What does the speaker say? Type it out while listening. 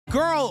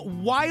Girl,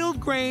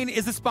 Wild Grain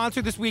is the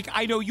sponsor this week.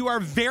 I know you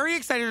are very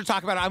excited to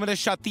talk about it. I'm gonna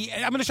shut the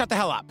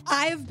hell up.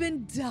 I've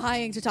been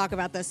dying to talk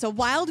about this. So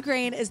Wild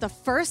Grain is the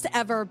first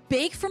ever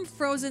bake from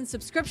frozen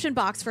subscription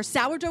box for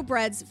sourdough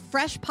breads,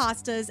 fresh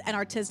pastas, and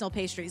artisanal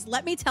pastries.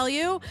 Let me tell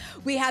you,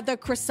 we had the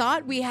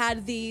croissant, we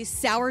had the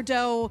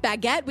sourdough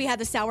baguette, we had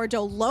the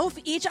sourdough loaf.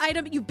 Each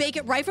item, you bake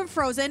it right from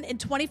frozen in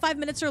 25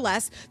 minutes or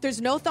less. There's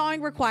no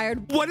thawing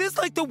required. What is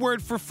like the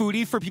word for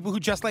foodie for people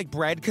who just like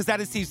bread? Because that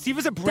is Steve. Steve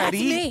is a breadie. That's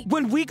me.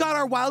 When we got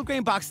our Wild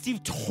Grain box,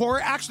 Steve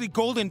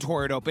Golden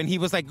tore it open. He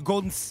was like,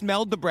 Golden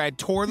smelled the bread,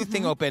 tore the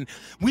thing open.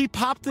 We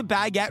popped the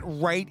baguette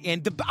right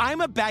in. I'm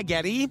a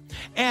baguette,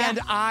 and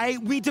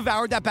we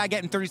devoured that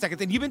baguette in 30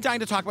 seconds. And you've been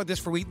dying to talk about this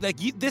for weeks. Like,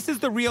 this is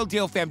the real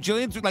deal, fam.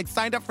 Jillian's like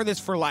signed up for this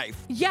for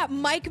life. Yeah,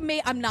 Mike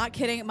made, I'm not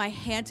kidding, my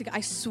hand,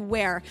 I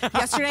swear.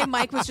 Yesterday,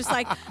 Mike was just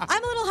like,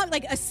 I'm a little hungry.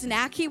 Like, a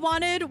snack he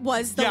wanted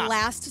was the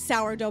last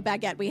sourdough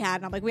baguette we had.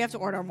 And I'm like, we have to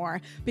order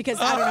more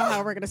because I don't know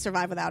how we're going to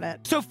survive without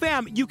it. So,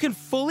 fam, you can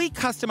fully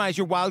customize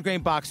your Wild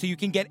Grain box so you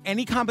can get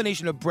any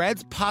combination of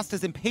breads,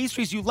 pastas, and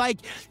pastries you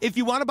like. If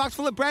you want a box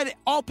full of bread,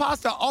 all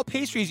pasta, all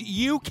pastries,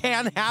 you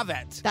can have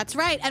it. That's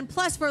right. And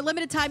plus, for a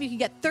limited time, you can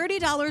get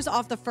 $30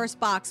 off the first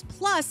box,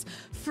 plus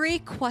free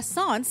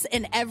croissants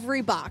in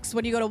every box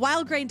when you go to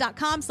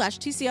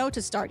wildgrain.com/TCO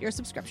to start your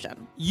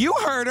subscription. You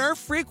heard her.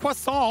 Free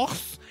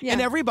croissants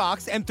in every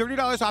box and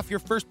 $30 off your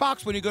first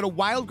box when you go to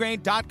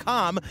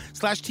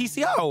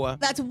wildgrain.com/TCO.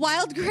 That's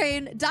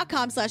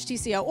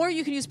wildgrain.com/TCO, or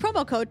you can use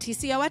promo code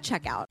TCO at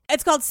checkout.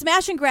 It's called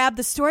Smash and Grab,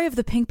 the story of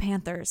the Pink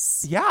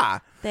Panthers. Yeah.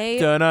 They...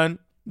 Dun-dun.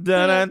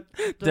 Dun-dun,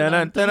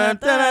 dun-dun, dun-dun,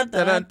 dun-dun,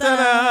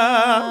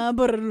 dun-dun,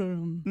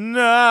 dun-dun.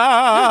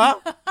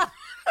 No.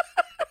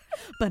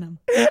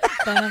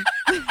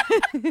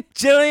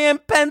 Jillian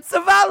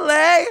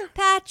Pensavalle.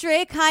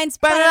 Patrick Hines.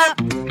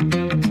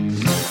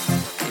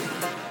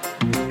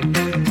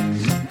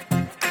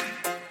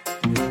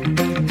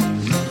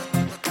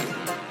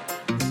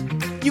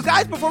 You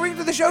guys, before we get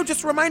to the show,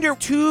 just a reminder,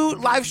 2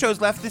 live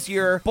shows left this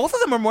year. Both of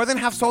them are more than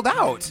half sold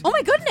out. Oh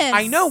my goodness.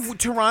 I know.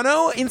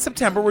 Toronto in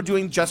September, we're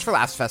doing Just for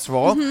Laughs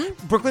Festival.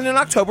 Brooklyn in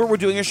October, we're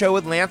doing a show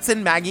with Lance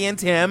and Maggie and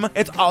Tim.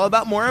 It's all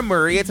about Maura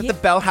Murray. It's at the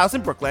Bell House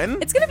in Brooklyn.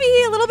 It's going to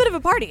be a little bit of a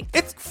party.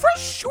 It's for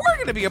sure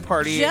going to be a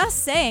party.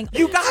 Just saying.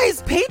 You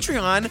guys,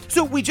 Patreon.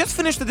 So we just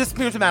finished The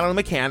Disappearance of Madeline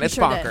McCann. It's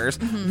bonkers.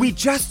 We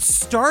just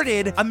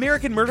started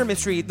American Murder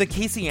Mystery, the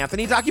Casey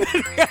Anthony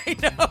documentary. I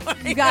know.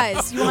 You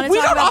guys, you want to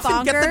we talk about don't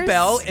often bonkers? Get the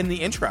bell in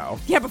the intro.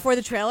 Yeah, before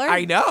the trailer?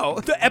 I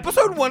know. The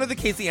episode 1 of the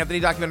Casey Anthony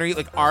documentary,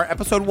 like our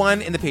episode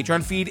 1 in the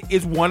Patreon feed,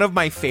 is one of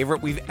my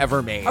favorite we've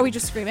ever made. Are we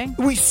just screaming?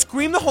 We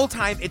scream the whole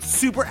time. It's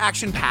super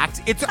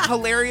action-packed. It's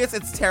hilarious.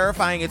 It's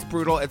terrifying. It's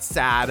brutal. It's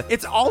sad.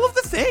 It's all of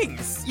the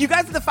things. You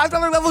guys, at the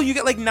 $5 level, you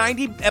get like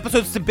 90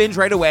 episodes to binge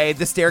right away.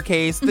 The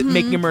Staircase, the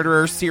Making a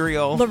Murderer,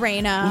 Serial.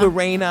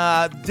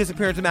 Lorena,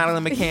 Disappearance of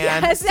Madeline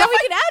McCann. Yes, now we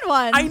can add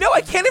one. I know.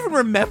 I can't even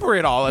remember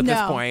it all at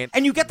this point.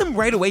 And you get them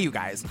right away, you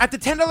guys. At the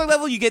 $10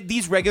 level, you get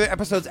these regular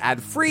episodes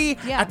ad-free.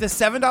 Yeah. At the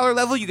 $7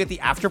 level, you get the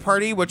after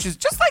party, which is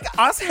just like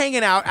us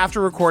hanging out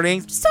after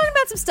recording. Just talking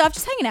about some stuff,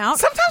 just hanging out.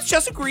 Sometimes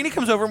Jessica Greeny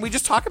comes over and we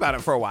just talk about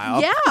it for a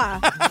while. Yeah.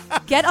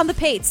 Get on the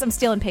Pates. I'm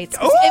stealing Pates.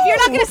 If you're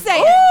not going to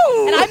say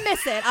it, and I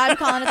miss it, I'm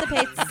calling it the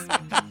Pates.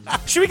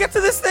 Should we get to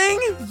this thing?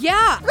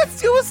 Yeah.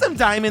 Let's deal with some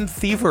diamond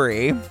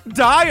thievery.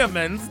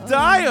 Diamonds.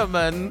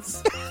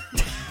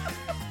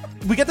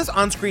 We get this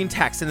on-screen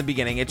text in the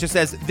beginning. It just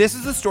says, this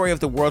is the story of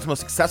the world's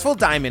most successful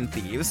diamond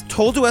thieves,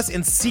 told to us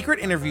in secret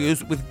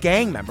interviews with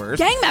gang members.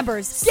 Gang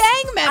members.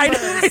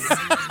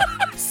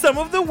 Some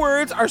of the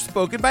words are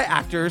spoken by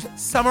actors,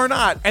 some are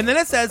not. And then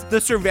it says,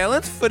 the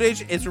surveillance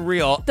footage is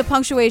real. The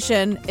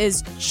punctuation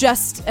is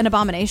just an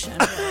abomination.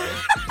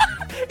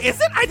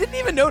 Is it? I didn't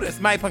even notice.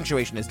 My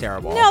punctuation is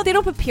terrible. No, they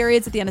don't put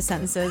periods at the end of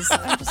sentences.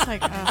 I'm just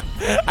like,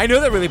 I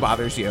know that really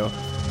bothers you.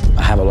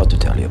 I have a lot to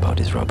tell you about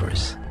these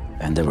robberies,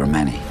 and there were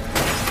many.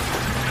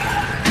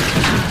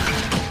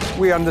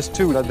 We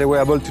understood that they were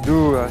able to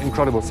do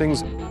incredible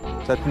things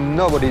that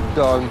nobody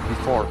done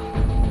before.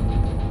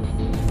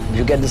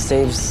 You get the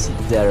safes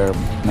that are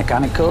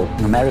mechanical,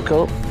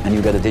 numerical, and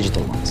you get the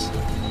digital ones.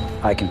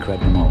 I can crack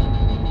them all.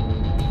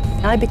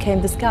 I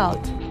became the scout.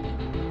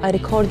 I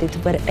recorded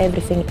where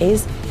everything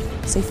is,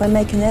 so if I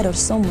make an error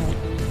somewhere,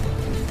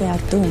 they are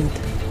doomed.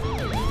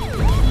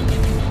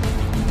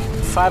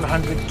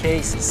 500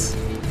 cases,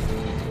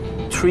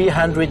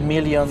 $300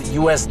 million.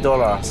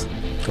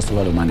 Cost a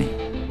lot of money.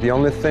 The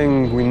only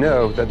thing we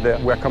know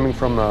that we're coming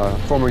from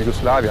former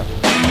Yugoslavia.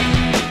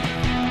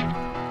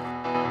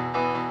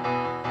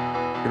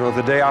 You know,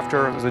 the day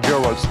after the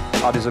jewels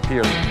are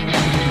disappeared.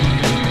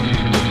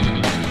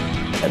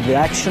 The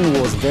action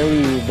was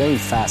very, very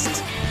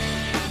fast.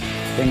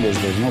 The thing is,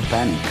 there's no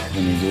panic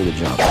when you do the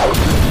job.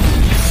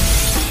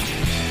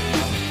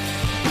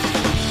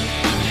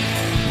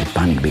 The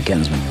panic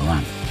begins when you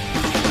run.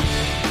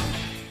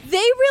 they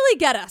really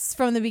get us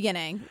from the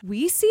beginning.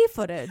 We see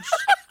footage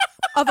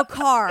of a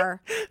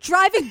car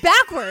driving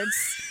backwards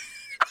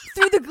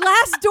through the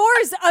glass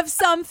doors of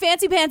some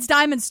fancy pants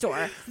diamond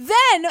store.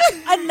 Then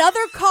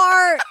another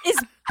car is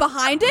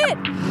behind it.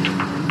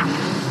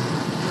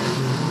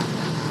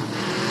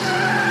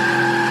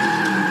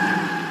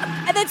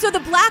 And then so the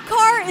black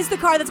car is the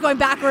car that's going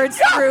backwards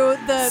through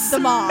the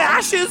mall.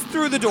 Smashes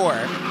through the door.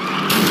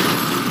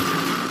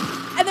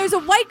 And there's a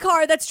white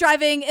car that's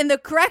driving in the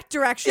correct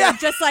direction,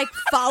 just like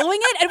following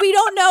it. And we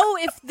don't know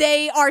if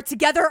they are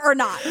together or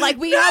not. Like,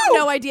 we have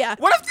no idea.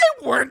 What if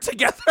they weren't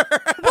together?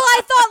 Well,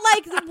 I thought,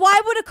 like,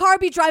 why would a car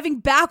be driving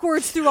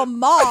backwards through a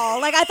mall?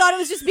 Like, I thought it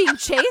was just being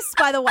chased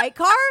by the white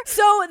car.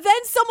 So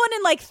then someone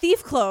in, like,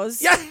 thief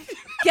clothes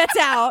gets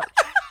out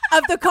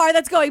of the car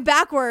that's going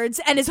backwards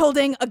and is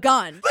holding a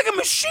gun. Like a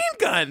machine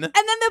gun. And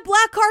then the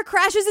black car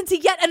crashes into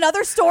yet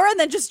another store and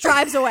then just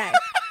drives away.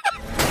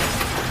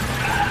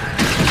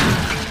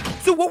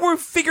 So what we're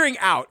figuring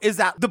out is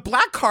that the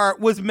black car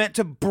was meant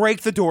to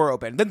break the door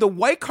open. Then the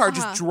white car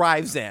just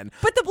drives in.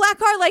 But the black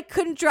car, like,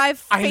 couldn't drive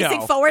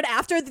facing forward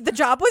after the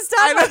job was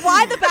done? Like,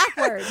 why the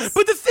backwards?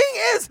 But the thing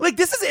is, like,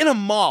 this is in a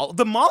mall.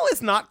 The mall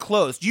is not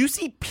closed. You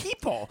see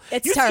people.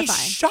 It's terrifying.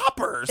 See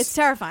shoppers. It's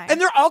terrifying.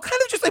 And they're all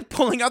kind of just, like,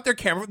 pulling out their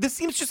camera. This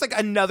seems just like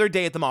another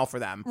day at the mall for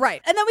them.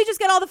 Right. And then we just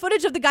get all the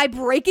footage of the guy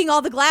breaking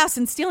all the glass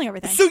and stealing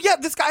everything. So, yeah,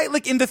 this guy,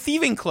 like, in the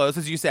thieving clothes,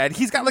 as you said,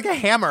 he's got, like, a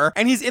hammer,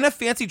 and he's in a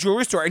fancy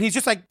jewelry store, and he's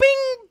just like, bing,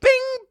 bing,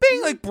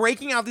 bing, like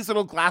breaking out these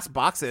little glass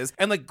boxes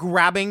and like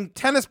grabbing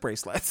tennis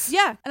bracelets.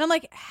 Yeah. And I'm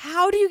like,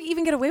 how do you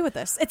even get away with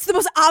this? It's the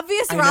most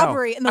obvious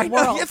robbery in the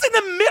world. It's in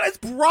the middle. It's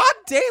broad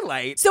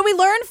daylight. So we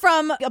learned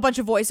from a bunch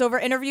of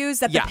voiceover interviews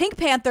that the Pink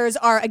Panthers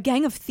are a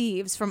gang of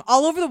thieves from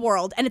all over the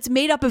world, and it's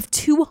made up of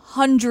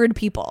 200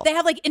 people. They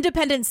have like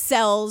independent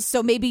cells,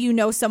 so maybe you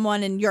know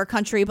someone in your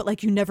country, but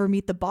like you never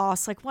meet the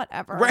boss, like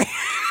whatever. Right.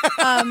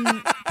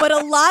 But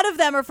a lot of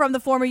them are from the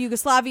former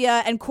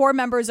Yugoslavia, and core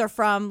members are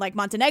from like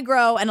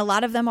Montenegro, and a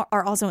lot of them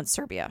are also in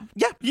Serbia.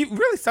 Yeah, you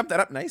really summed that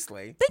up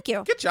nicely. Thank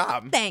you. Good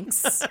job.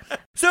 Thanks.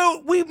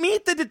 So we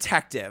meet the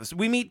detectives.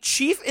 We meet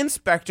Chief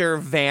Inspector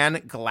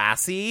Van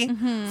Glassy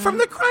from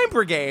the Crime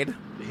Brigade.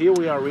 Here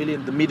we are really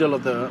in the middle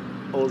of the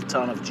old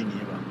town of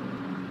Geneva.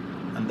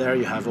 And there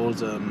you have all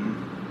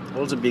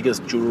the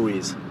biggest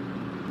jewelries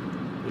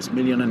with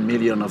million and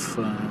million of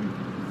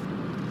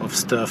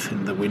stuff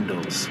in the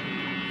windows.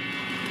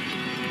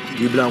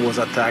 Dublin was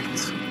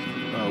attacked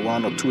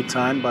 1 or 2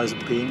 times by the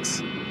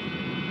Pinks.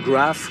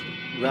 Graf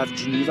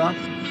Geneva,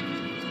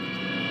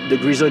 the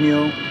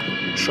Grisonio,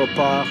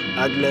 Chopard,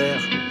 Adler.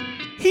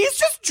 He's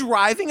just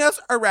driving us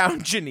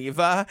around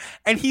Geneva,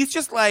 and he's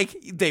just like,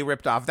 they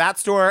ripped off that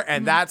store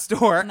and that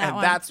store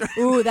that store.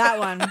 Ooh, that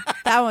one.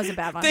 That was a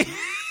bad one. And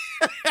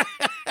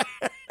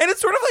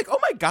it's sort of like, oh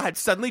my God,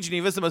 suddenly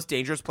Geneva is the most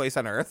dangerous place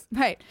on earth.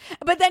 Right.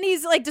 But then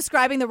he's like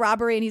describing the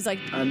robbery, and he's like...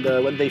 And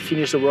when they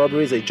finish the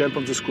robbery, they jump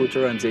on the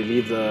scooter and they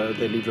leave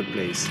the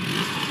place.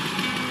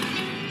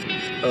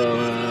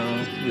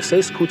 You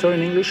say scooter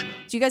in English?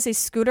 Do you guys say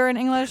scooter in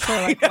English?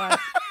 Or like what?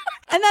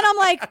 And then I'm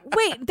like,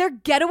 wait, their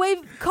getaway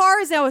car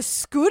is now a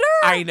scooter?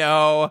 I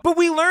know. But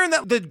we learned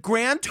that the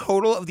grand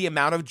total of the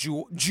amount of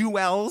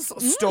jewels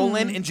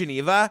stolen in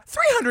Geneva,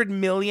 300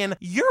 million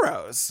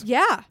euros.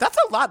 Yeah. That's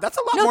a lot. That's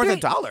a lot more than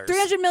dollars.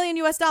 300 million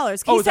US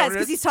dollars. He says,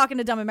 because he's talking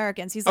to dumb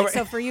Americans. He's like,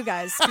 so for you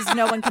guys, because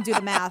no one can do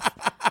the math.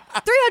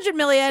 300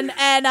 million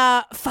and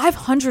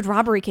 500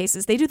 robbery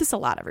cases. They do this a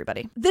lot,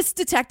 everybody. This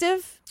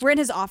detective, we're in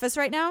his office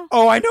right now.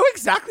 Oh, I know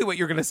exactly what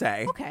you're going to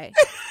say. Okay.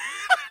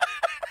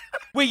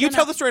 Wait, you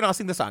tell the story and I'll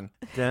sing the song.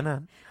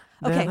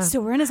 Okay, so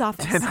we're in his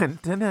office. And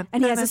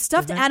he has a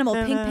stuffed animal,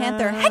 Pink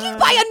Panther. Hanging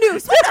by a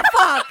noose. What the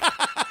fuck?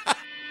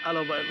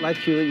 Hello,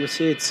 like you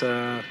see, it's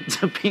the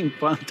Pink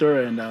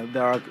Panther, and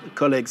there are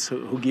colleagues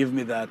who give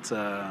me that.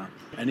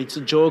 And it's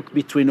a joke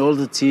between all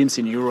the teams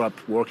in Europe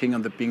working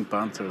on the Pink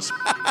Panthers.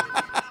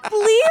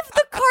 Leave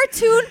the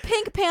cartoon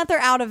Pink Panther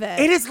out of it.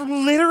 It is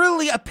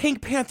literally a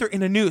Pink Panther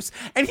in a noose.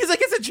 And he's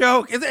like, it's a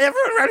joke.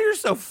 Everyone around here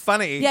is so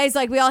funny. Yeah, he's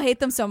like, we all hate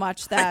them so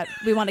much that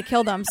we want to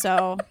kill them.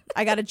 So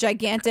I got a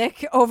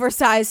gigantic,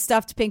 oversized,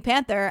 stuffed Pink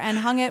Panther and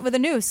hung it with a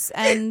noose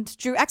and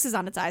drew X's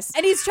on its eyes.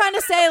 And he's trying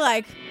to say,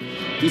 like...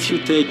 If you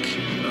take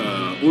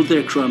all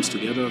their crimes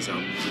together, they're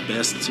the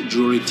best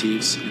jewelry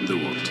thieves in the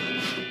world.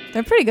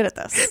 They're pretty good at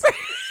this.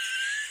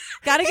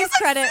 Gotta give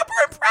credit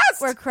super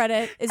impressed. where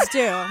credit is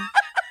due.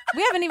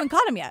 We haven't even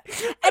caught him yet.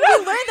 And we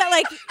learned that,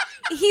 like,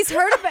 he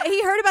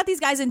heard about these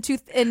guys in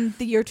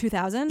the year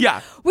 2000. Yeah.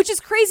 Which is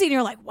crazy. And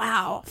you're like,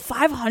 wow,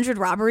 500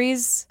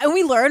 robberies. And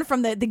we learned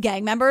from the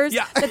gang members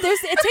that it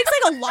takes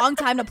like a long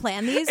time to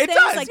plan these things.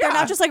 Does, like, they're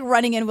not just like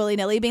running in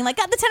willy-nilly being like,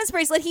 got the tennis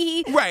bracelet,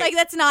 hee hee. Right. Like,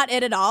 that's not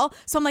it at all.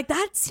 So I'm like,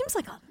 that seems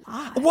like a lot.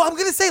 Well, I'm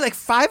going to say like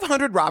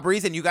 500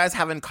 robberies and you guys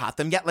haven't caught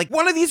them yet. Like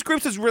one of these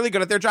groups is really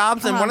good at their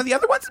jobs and one of the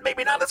other ones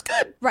maybe not as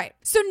good. Right.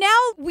 So now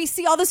we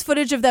see all this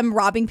footage of them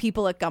robbing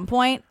people at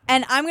gunpoint.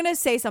 And I'm going to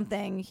say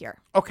something here.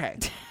 Okay.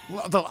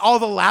 All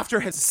the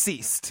laughter has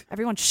ceased.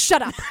 Everyone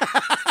shut up.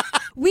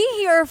 We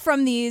hear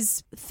from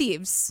these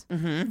thieves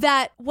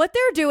that what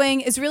they're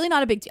doing is really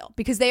not a big deal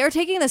because they are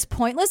taking this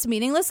pointless,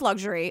 meaningless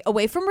luxury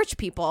away from rich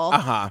people,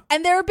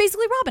 and they're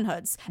basically Robin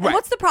Hoods. And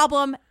what's the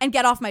problem? And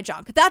get off my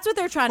junk. That's what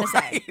they're trying to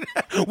say.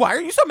 Why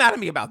are you so mad at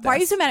me about this? Why are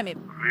you so mad at me?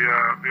 We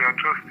are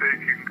just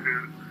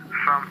taking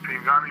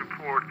something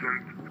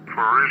unimportant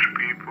for rich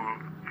people,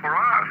 for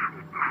us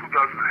who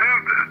doesn't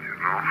have that, you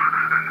know.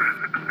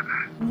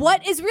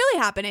 What is really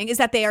happening is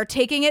that they are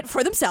taking it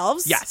for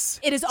themselves. Yes.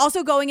 It is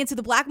also going into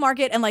the black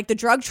market and like the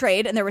drug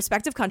trade in their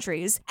respective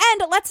countries.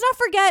 And let's not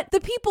forget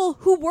the people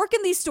who work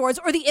in these stores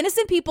or the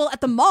innocent people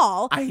at the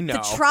mall. I know.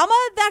 The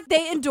trauma that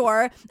they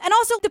endure. And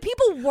also the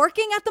people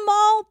working at the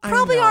mall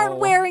probably aren't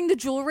wearing the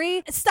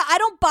jewelry. I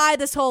don't buy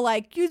this whole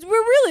like, we're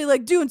really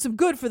like doing some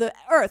good for the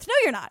earth. No,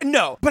 you're not.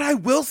 No, but I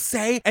will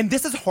say, and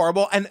this is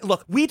horrible, and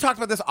look, we talked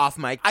about this off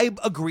mic. I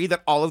agree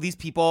that all of these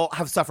people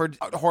have suffered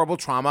horrible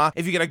trauma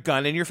if you get a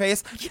gun in your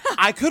face. Yeah.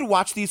 I could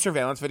watch these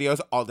surveillance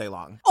videos all day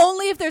long.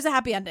 Only if there's a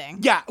happy ending.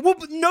 Yeah, well,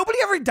 nobody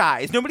ever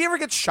dies. Nobody ever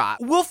gets shot.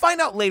 We'll find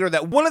out later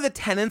that one of the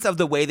tenets of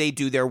the way they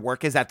do their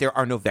work is that there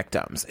are no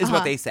victims, is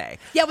what they say.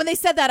 Yeah, when they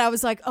said that, I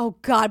was like, oh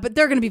God, but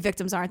they're going to be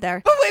victims, aren't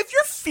there? But if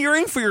you're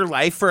fearing for your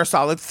life for a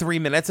solid 3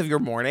 minutes of your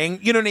morning,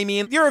 you know what I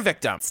mean? You're a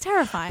victim. It's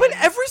terrifying. But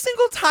every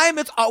single time,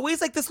 it's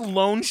always like this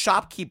lone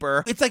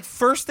shopkeeper. It's like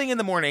first thing in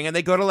the morning, and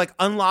they go to like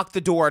unlock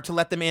the door to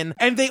let them in,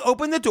 and they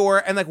open the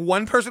door, and like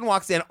one person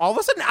walks in. All of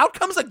a sudden, out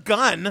comes a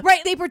gun.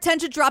 Right, they pretend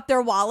to drop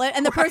their wallet,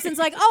 and the person's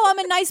like, oh, I'm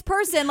a nice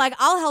person, like,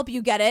 I'll help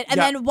you get it. And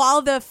then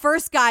while the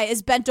first guy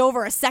is bent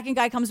over, a second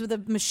guy comes with a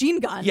machine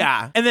gun.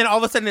 Yeah, and then all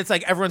of a sudden, it's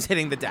like everyone's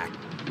hitting the deck.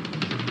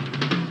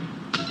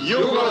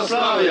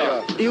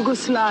 Yugoslavia!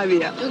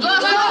 Yugoslavia!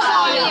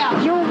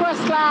 Yugoslavia!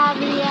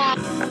 Yugoslavia!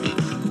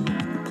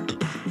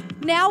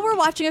 Now we're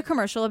watching a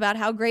commercial about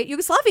how great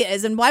Yugoslavia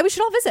is and why we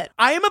should all visit.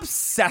 I am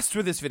obsessed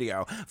with this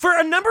video for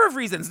a number of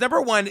reasons.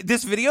 Number one,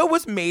 this video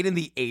was made in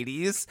the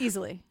 80s.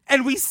 Easily.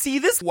 And we see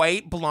this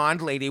white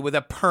blonde lady with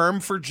a perm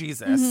for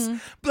Jesus.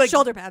 Like,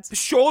 shoulder pads.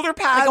 Shoulder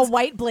pads. Like a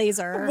white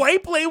blazer.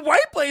 White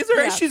blazer.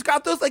 Yeah. And she's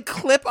got those like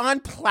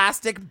clip-on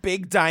plastic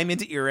big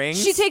diamond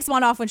earrings. She takes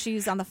one off when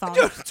she's on the phone.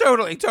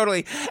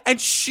 Totally. And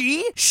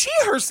she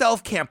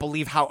herself can't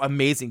believe how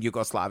amazing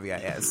Yugoslavia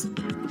is.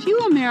 Few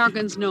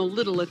Americans know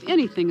little, if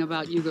anything,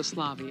 about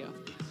Yugoslavia.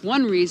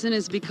 One reason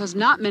is because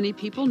not many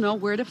people know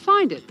where to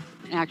find it.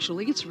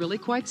 Actually, it's really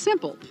quite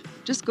simple.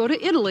 Just go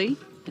to Italy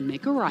and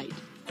make a right.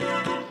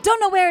 Don't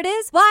know where it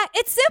is? Why,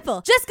 it's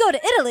simple. Just go to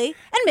Italy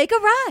and make a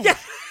right. Yeah.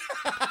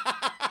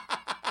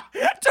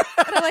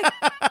 And I'm like,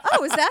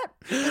 oh, is that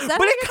But it kind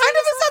of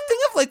is that thing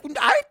of like,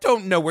 I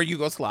don't know where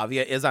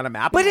Yugoslavia is on a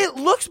map, but it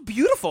looks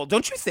beautiful,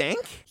 don't you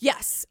think?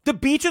 Yes. The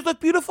beaches look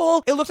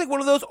beautiful. It looks like one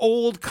of those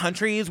old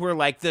countries where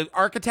like the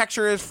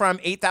architecture is from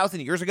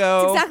 8,000 years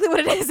ago. That's exactly what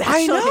it is,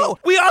 actually. I know.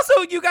 We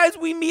also, you guys,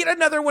 we meet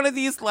another one of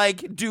these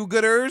like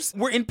do-gooders.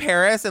 We're in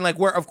Paris and like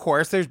where, of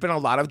course, there's been a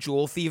lot of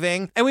jewel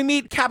thieving. And we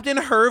meet Captain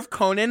Herve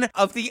Conan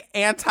of the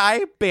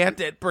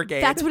Anti-Bandit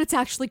Brigade. That's what it's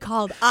actually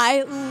called.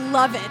 I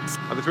love it.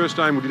 At the first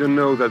time, we didn't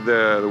know that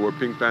there were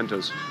Pink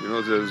Panthers. You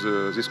know,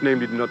 this name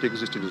did not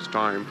exist at this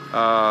time.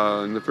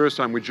 And the first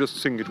time, we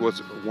just think it was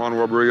one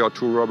robbery or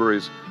two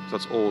robberies.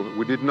 That's all.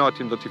 We did not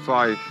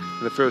identify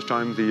the first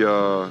time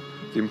the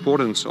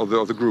importance of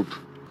the group,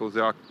 because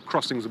they are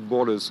crossing the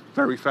borders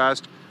very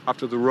fast.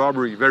 After the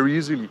robbery, very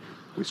easily,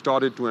 we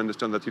started to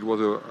understand that it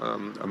was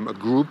a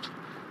group.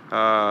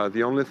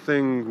 The only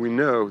thing we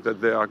know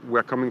that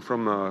we're coming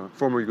from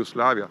former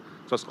Yugoslavia.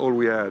 That's all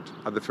we had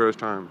at the first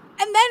time.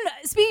 And then,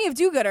 speaking of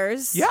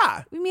do-gooders,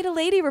 yeah, we meet a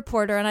lady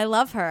reporter, and I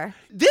love her.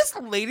 This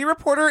lady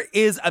reporter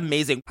is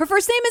amazing. Her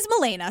first name is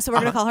Milena, so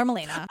we're going to call her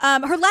Milena.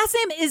 Her last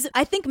name is,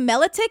 I think,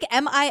 Meletic,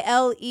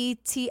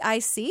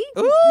 M-I-L-E-T-I-C.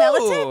 Ooh.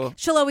 Meletic.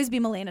 She'll always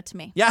be Milena to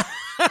me. Yeah.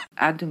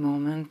 At the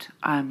moment,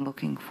 I'm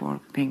looking for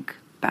Pink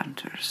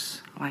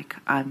Panthers, like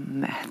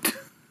I'm mad.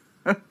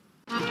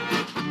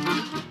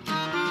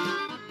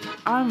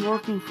 I'm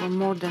working for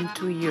more than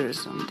 2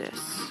 years on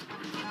this.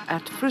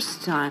 At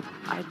first time,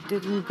 I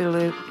didn't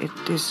believe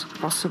it is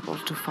possible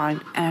to find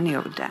any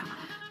of them.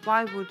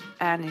 Why would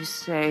Annie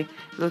say,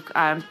 look,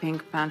 I'm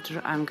Pink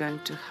Panther, I'm going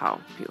to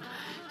help you?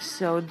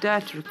 So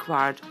that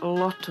required a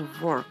lot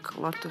of work,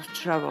 a lot of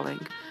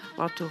traveling,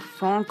 a lot of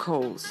phone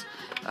calls,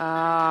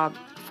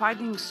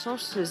 finding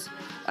sources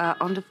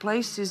on the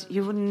places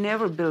you would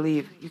never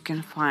believe you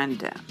can find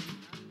them.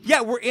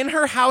 Yeah, we're in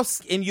her house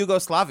in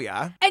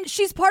Yugoslavia. And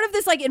she's part of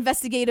this like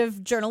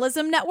investigative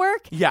journalism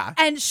network. Yeah.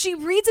 And she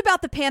reads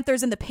about the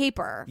Panthers in the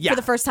paper for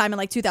the first time in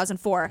like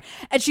 2004.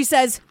 And she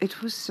says,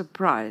 it was a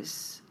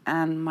surprise.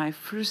 And my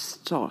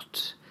first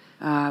thought,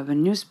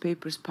 when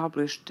newspapers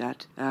published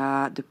that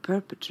the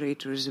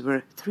perpetrators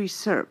were 3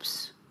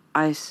 Serbs,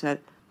 I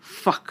said,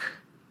 fuck,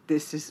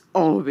 this is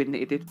all we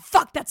needed.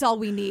 Fuck, that's all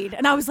we need.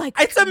 And I was like,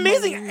 it's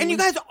amazing. And you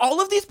guys, all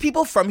of these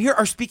people from here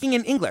are speaking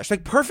in English,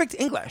 like perfect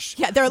English.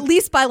 Yeah, they're at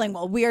least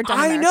bilingual. We are done.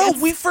 I know.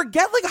 We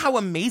forget like how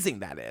amazing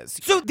that is.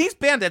 So these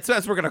bandits,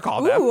 as we're going to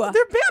call them,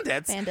 they're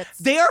bandits. Bandits.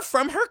 They are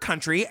from her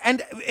country.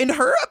 And in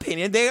her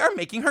opinion, they are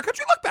making her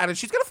country look bad and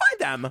she's going to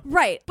find them.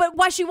 Right. But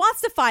why she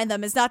wants to find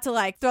them is not to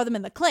like throw them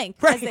in the clink,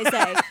 as they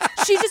say.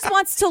 She just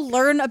wants to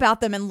learn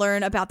about them and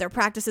learn about their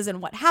practices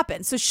and what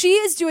happens. So she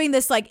is doing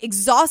this like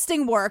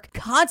exhausting work,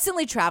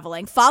 constantly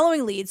traveling,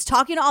 following leads,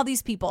 talking to all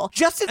these people.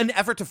 Just in an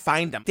effort to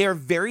find them. They're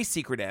very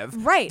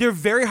secretive. Right. They're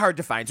very hard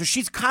to find. So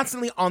she's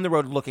constantly on the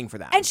road looking for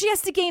them. And she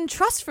has to gain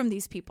trust from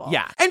these people.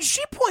 Yeah. And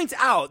she points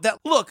out that,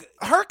 look,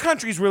 her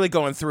country's really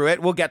going through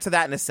it. We'll get to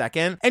that in a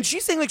second. And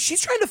she's saying, like,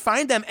 she's trying to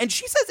find them. And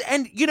she says,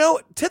 and, you know,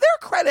 to their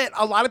credit,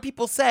 a lot of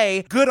people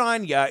say, good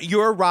on ya,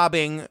 you're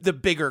robbing the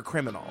bigger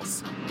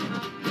criminals.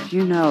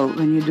 You know,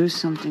 when you do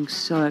something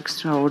so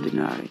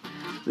extraordinary,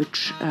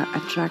 which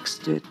attracts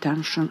the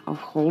attention of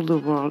whole the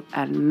world,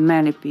 and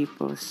many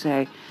people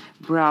say,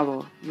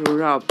 bravo, you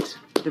robbed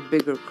the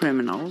bigger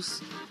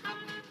criminals.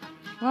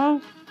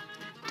 Well,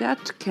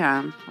 that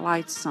can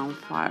light some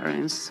fire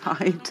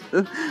inside.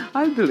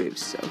 I believe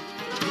so.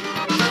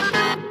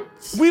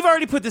 We've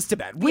already put this to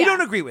bed. We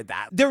don't agree with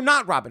that. They're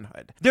not Robin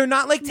Hood. They're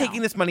not like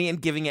taking this money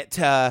and giving it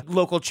to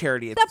local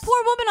charities. That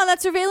poor woman on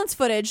that surveillance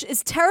footage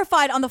is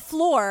terrified on the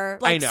floor,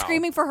 like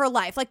screaming for her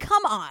life. Like,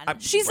 come on.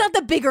 She's not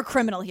the bigger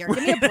criminal here.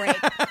 Give me a break.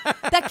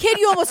 That kid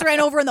you almost ran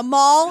over in the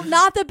mall,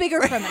 not the bigger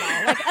criminal.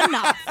 Like,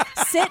 enough.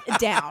 Sit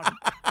down.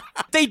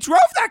 They drove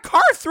that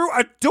car through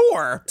a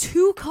door.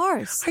 2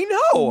 cars. I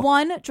know.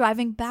 One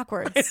driving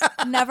backwards.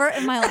 Never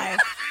in my life.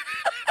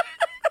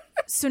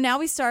 So now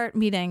we start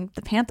meeting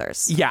the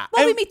Panthers. Yeah.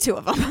 Well, we meet 2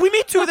 of them. We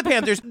meet 2 of the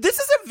Panthers. This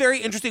is a very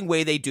interesting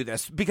way they do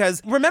this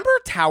because remember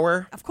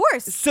Tower? Of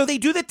course. So they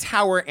do the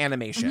Tower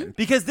animation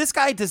because this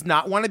guy does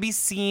not want to be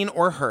seen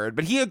or heard,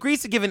 but he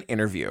agrees to give an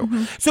interview.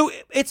 So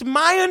it's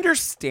my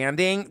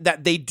understanding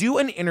that they do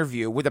an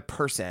interview with a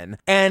person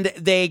and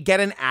they get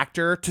an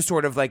actor to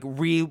sort of like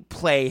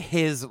replay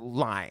his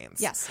lines.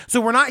 Yes. So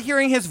we're not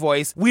hearing his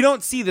voice. We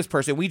don't see this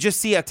person. We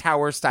just see a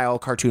Tower style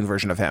cartoon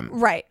version of him.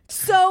 Right.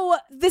 So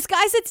this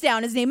guy sits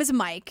down. His name is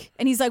Mike.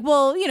 And he's like,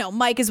 well, you know,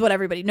 Mike is what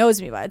everybody knows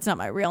me by. It's not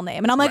my real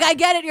name. And I'm like, I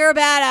get it. You're a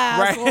badass.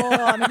 Right.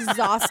 Oh, I'm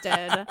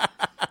exhausted.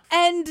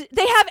 And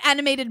they have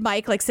animated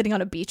Mike like sitting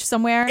on a beach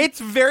somewhere. It's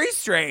very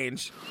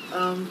strange.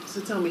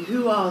 So tell me,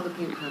 who are the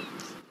Pink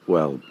Panthers?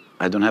 Well,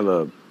 I don't have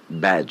a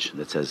badge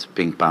that says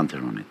Pink Panther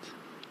on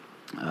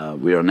it.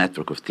 We are a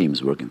network of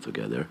teams working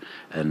together.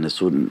 And as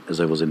soon as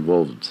I was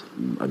involved,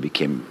 I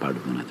became part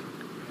of the network.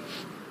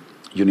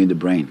 You need a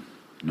brain,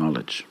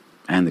 knowledge,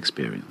 and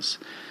experience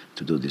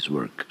to do this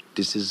work.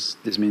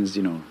 This means,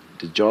 you know,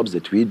 the jobs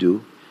that we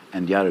do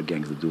and the other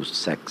gangs that do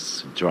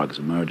sex, drugs,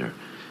 murder,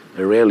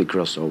 they rarely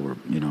cross over,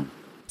 you know.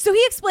 So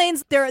he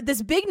explains they're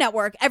this big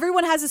network.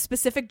 Everyone has a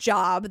specific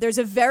job. There's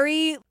a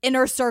very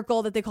inner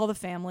circle that they call the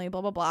family,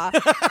 blah, blah, blah.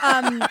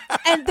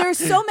 And there's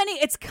so many.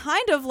 It's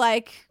kind of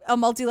like a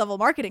multi-level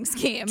marketing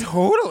scheme.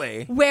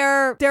 Totally.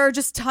 Where there are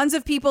just tons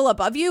of people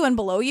above you and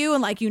below you.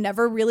 And like you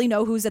never really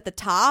know who's at the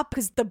top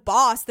because the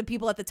boss, the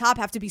people at the top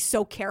have to be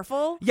so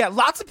careful. Yeah,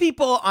 lots of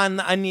people on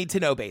a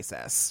need-to-know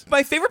basis.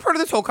 My favorite part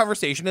of this whole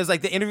conversation is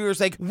like the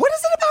interviewer's like, what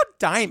is it about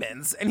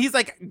diamonds? And he's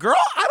like,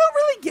 girl, I don't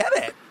really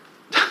get it.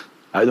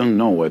 I don't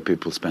know why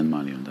people spend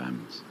money on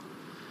diamonds.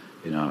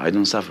 You know, I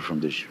don't suffer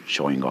from this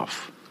showing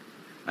off.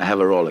 I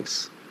have a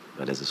Rolex,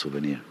 but as a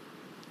souvenir.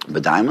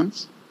 But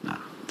diamonds? No,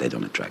 they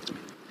don't attract me.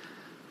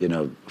 You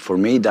know, for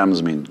me,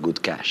 diamonds mean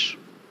good cash.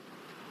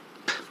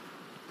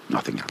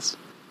 Nothing else.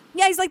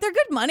 Yeah, he's like, they're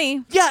good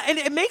money. Yeah, and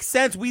it makes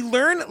sense. We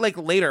learn like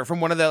later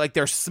from one of the like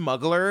their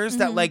smugglers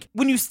that like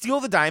when you steal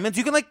the diamonds,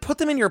 you can like put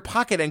them in your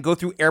pocket and go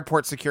through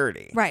airport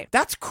security. Right.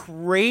 That's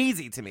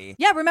crazy to me.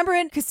 Yeah, remember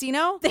in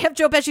Casino? They have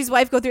Joe Pesci's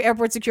wife go through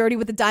airport security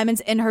with the diamonds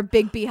in her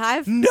big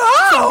beehive. No!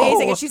 It's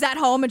amazing. And she's at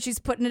home and she's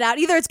putting it out.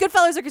 Either it's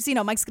Goodfellas or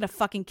Casino. Mike's going to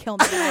fucking kill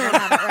me. I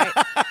don't have it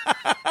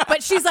right.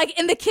 But she's like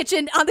in the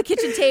kitchen, on the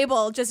kitchen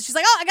table. She's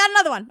like, oh, I got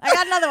another one. I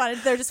got another one.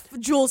 They're just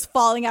jewels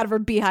falling out of her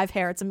beehive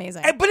hair. It's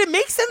amazing. But it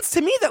makes sense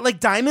to me that like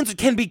diamonds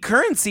can be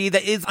currency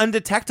that is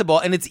undetectable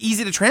and it's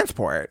easy to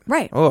transport.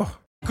 Right. Oh.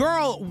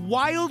 Girl,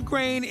 Wild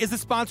Grain is the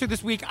sponsor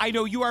this week. I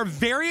know you are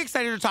very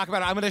excited to talk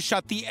about it. I'm gonna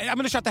shut the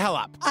hell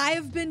up.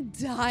 I've been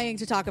dying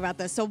to talk about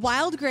this. So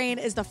Wild Grain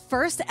is the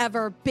first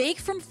ever bake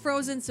from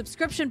frozen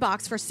subscription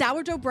box for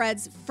sourdough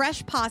breads,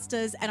 fresh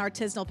pastas, and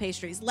artisanal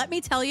pastries. Let me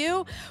tell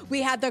you,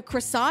 we had the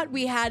croissant,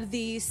 we had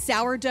the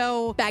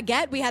sourdough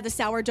baguette, we had the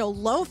sourdough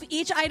loaf.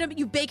 Each item,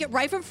 you bake it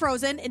right from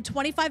frozen in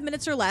 25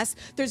 minutes or less.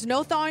 There's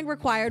no thawing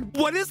required.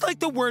 What is like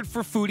the word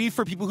for foodie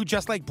for people who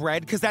just like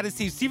bread? Because that is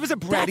Steve. Steve is a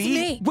breadie. That's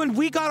me. When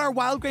we got our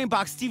wild grain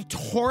box, Steve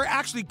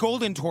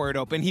Golden tore it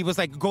open. He was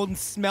like, Golden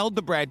smelled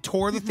the bread,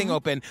 tore the thing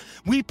open.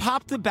 We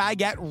popped the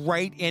baguette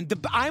right in.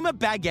 I'm a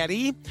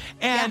baguette,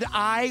 and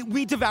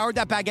we devoured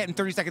that baguette in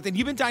 30 seconds. And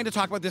you've been dying to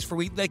talk about this for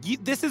weeks. Like,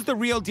 this is the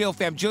real deal,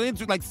 fam.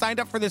 Jillian's like signed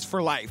up for this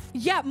for life.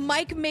 Yeah,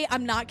 Mike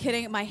I'm not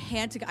kidding. My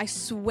hand I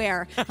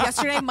swear.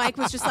 Yesterday, Mike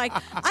was just like,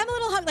 I'm a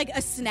little hungry. Like,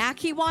 a snack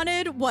he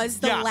wanted was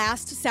the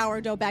last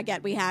sourdough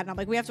baguette we had. And I'm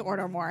like, we have to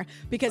order more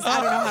because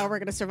I don't know how we're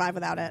going to survive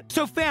without it.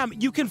 So, fam,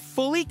 you can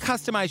fully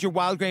customize your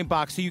wild grain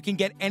box so you can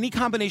get any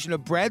combination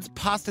of breads,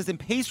 pastas, and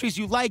pastries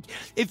you like.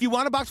 If you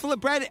want a box full of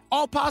bread,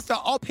 all pasta,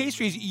 all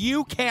pastries,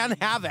 you can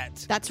have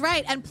it. That's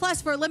right. And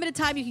plus, for a limited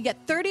time, you can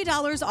get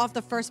 $30 off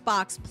the first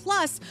box,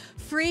 plus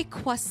free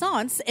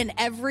croissants in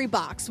every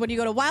box when you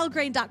go to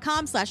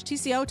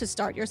wildgrain.com/TCO to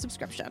start your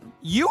subscription.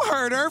 You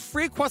heard her.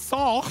 Free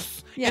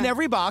croissants in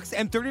every box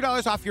and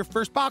 $30 off your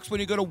first box when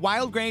you go to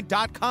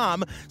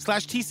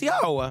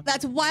wildgrain.com/TCO.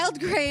 That's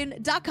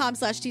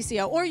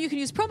wildgrain.com/TCO, or you can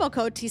use promo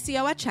code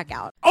TCO at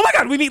checkout. Oh my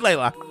God, we meet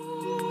Layla.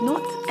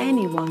 Not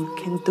anyone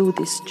can do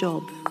this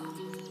job.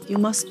 You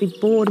must be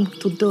born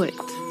to do it.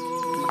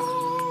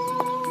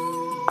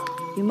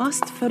 You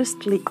must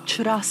firstly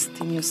trust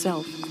in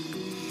yourself.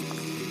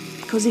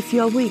 Because if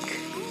you are weak,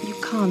 you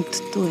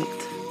can't do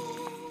it.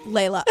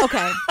 Layla,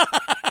 okay.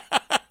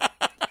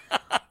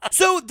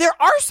 So there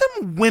are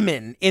some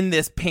women in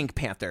this Pink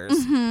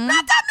Panthers.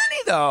 Not that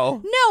many,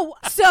 though. No.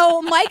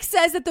 So Mike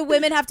says that the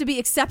women have to be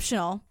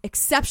exceptional.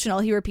 Exceptional.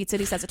 He repeats it.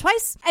 He says it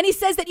twice. And he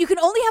says that you can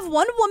only have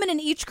one woman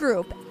in each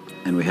group.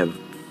 And we have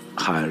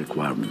higher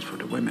requirements for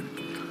the women.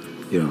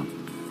 You know,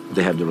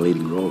 they have their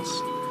leading roles.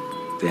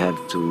 They have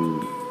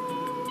to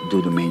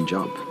do the main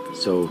job.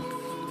 So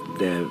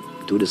they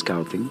do the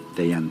scouting,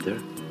 they enter,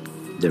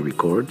 they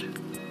record,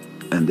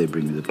 and they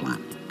bring me the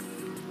plan.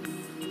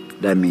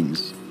 That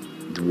means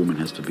the woman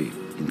has to be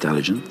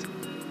intelligent,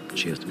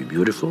 she has to be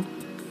beautiful,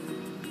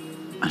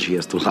 and she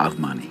has to love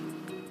money.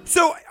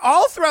 So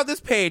all throughout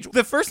this page,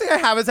 the first thing I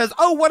have is says,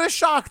 oh, what a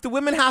shock. The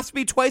women have to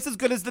be twice as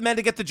good as the men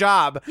to get the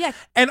job. Yeah.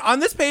 And on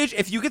this page,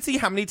 if you could see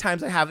how many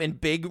times I have in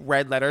big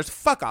red letters,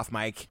 fuck off,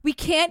 Mike. We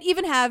can't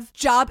even have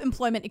job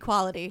employment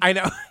equality. I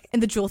know. In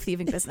the jewel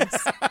thieving business.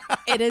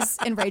 It is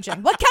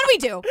enraging. What can we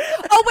do?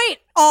 Oh, wait.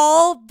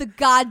 All the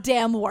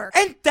goddamn work.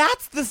 And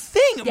that's the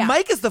thing. Yeah.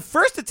 Mike is the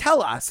first to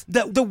tell us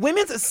that the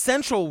women's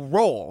essential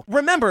role,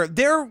 remember,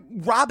 they're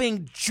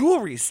robbing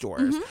jewelry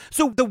stores.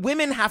 So the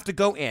women have to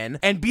go in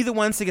and be the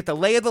ones to get the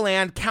lay of the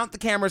land, count the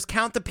cameras,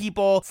 count the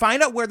people,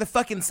 find out where the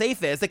fucking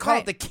safe is. They call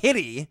it the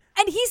kitty.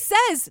 And he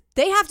says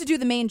they have to do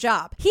the main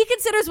job. He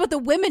considers what the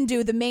women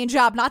do the main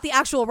job, not the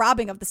actual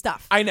robbing of the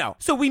stuff. I know.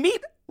 So we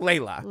meet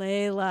Layla.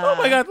 Layla. Oh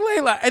my God,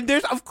 Layla. And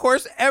there's, of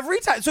course, every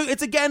time. So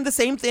it's, again, the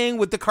same thing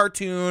with the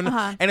cartoon,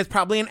 and it's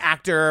probably an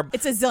actor.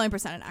 It's a zillion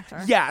 % an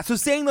actor. Yeah, so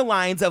saying the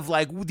lines of,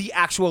 like, the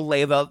actual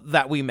Layla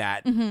that we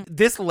met.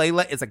 This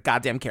Layla is a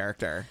goddamn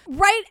character.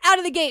 Right out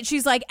of the gate,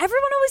 she's like,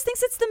 everyone always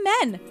thinks it's the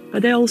men.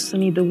 But they also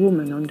need a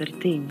woman on their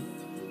team.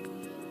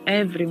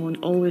 Everyone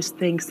always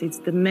thinks it's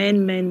the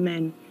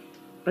men.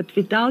 But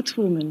without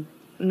women,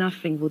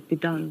 nothing would be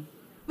done.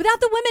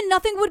 Without the women,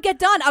 nothing would get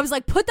done. I was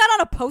like, put that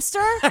on a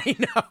poster. I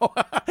know.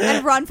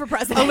 And run for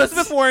president.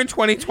 Elizabeth Warren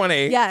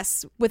 2020.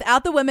 Yes.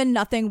 Without the women,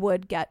 nothing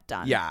would get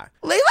done. Yeah.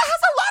 Layla has a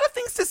lot of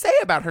things to say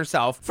about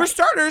herself. For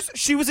starters,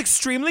 she was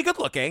extremely good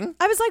looking.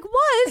 I was like,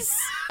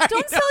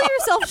 Don't sell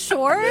yourself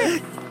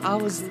short. I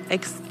was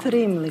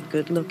extremely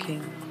good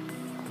looking.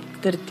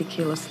 30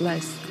 kilos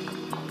less.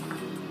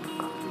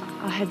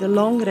 I had a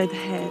long red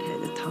hair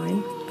at the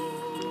time,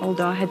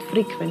 although I had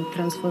frequent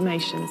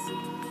transformations.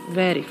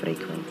 Very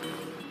frequent.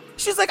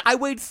 She's like, I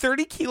weighed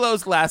 30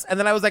 kilos less, and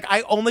then I was like,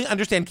 I only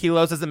understand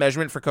kilos as a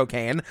measurement for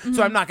cocaine,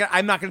 so I'm not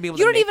gonna be able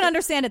to. You don't even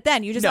understand it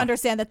then. You just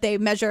understand that they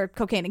measure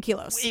cocaine in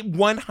kilos.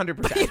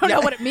 100%. You don't know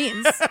what it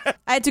means.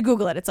 I had to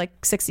Google it. It's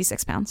like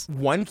 66 pounds.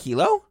 1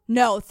 kilo?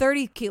 No,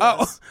 30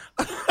 kilos.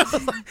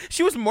 Oh,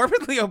 she was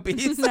morbidly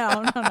obese.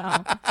 No.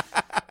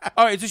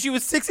 All right, so she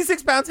was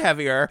 66 pounds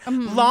heavier,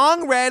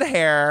 long red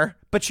hair,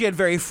 but she had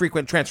very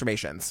frequent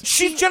transformations.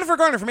 She's Jennifer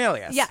Garner from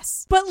Alias.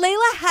 Yes. But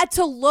Layla had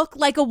to look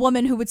like a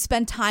woman who would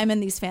spend time in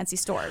these fancy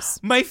stores.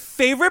 My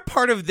favorite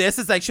part of this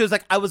is like, she was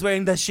like, I was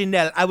wearing the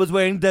Chanel, I was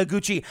wearing the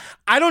Gucci.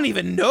 I don't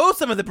even know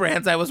some of the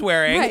brands I was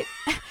wearing. Right.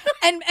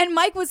 And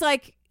Mike was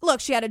like, look,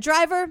 she had a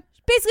driver.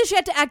 Basically, she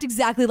had to act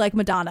exactly like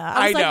Madonna.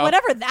 I was like,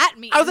 whatever that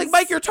means. I was like,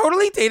 Mike, you're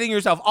totally dating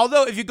yourself.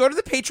 Although, if you go to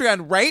the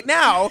Patreon right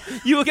now,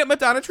 you will get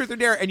Madonna Truth or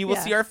Dare, and you will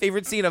see our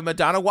favorite scene of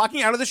Madonna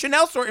walking out of the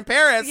Chanel store in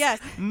Paris. Yes.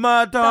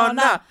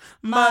 Madonna.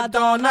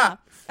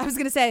 I was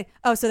going to say,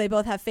 so they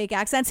both have fake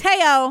accents.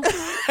 Hey-o.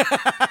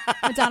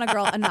 Madonna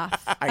girl,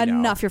 enough.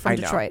 Enough, you're from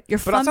Detroit. You're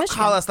from Michigan. But also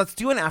call us. Let's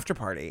do an after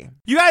party.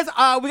 You guys,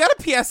 we got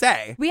a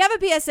PSA. We have a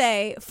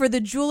PSA for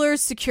the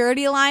Jewelers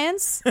Security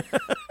Alliance.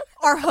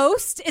 Our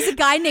host is a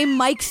guy named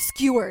Mike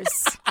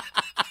Skewers,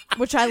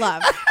 which I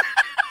love.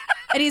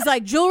 And he's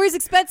like, jewelry's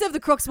expensive, the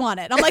crooks want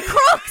it. And I'm like,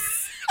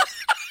 crooks!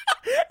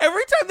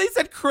 Every time they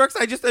said crooks,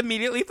 I just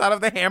immediately thought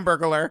of the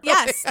Hamburglar.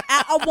 Yes,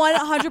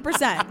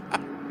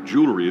 100%.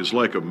 Jewelry is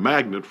like a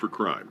magnet for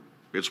crime.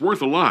 It's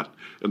worth a lot,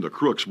 and the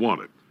crooks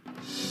want it.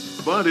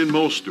 But in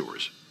most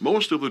stores,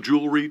 most of the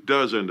jewelry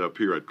does end up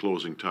here at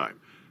closing time.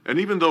 And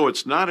even though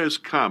it's not as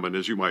common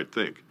as you might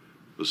think,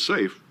 the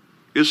safe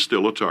is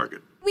still a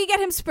target. We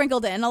get him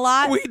sprinkled in a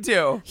lot. We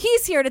do.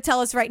 He's here to tell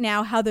us right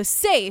now how the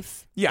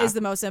safe is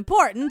the most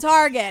important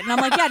target. And I'm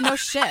like, yeah, no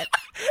shit.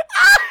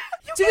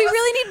 Do we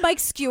really need Mike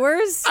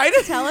Skewers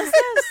to tell us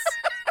this?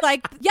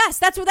 Like, yes,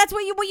 that's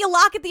what you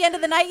lock at the end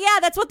of the night. Yeah,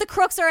 that's what the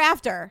crooks are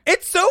after.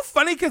 It's so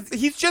funny because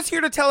he's just here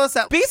to tell us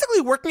that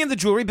basically working in the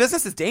jewelry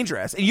business is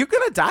dangerous and you're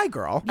going to die,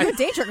 girl. You're a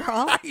danger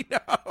girl. I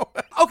know.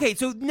 Okay,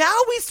 so now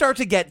we start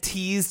to get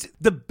teased.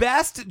 The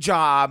best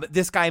job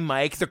this guy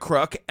Mike, the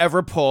crook,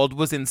 ever pulled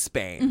was in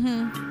Spain.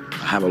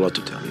 I have a lot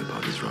to tell you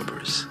about these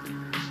robberies,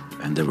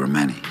 and there were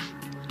many.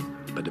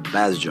 But the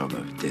best job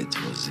I did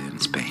was in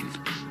Spain.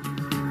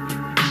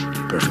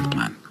 Perfect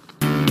plan.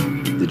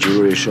 The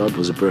jewelry shop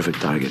was a perfect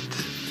target.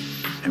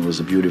 It was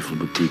a beautiful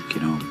boutique,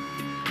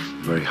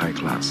 very high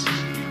class.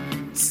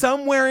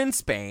 Somewhere in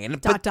Spain.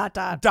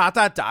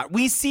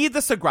 We see the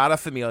Sagrada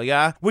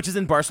Familia, which is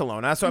in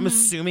Barcelona. So I'm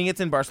assuming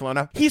it's in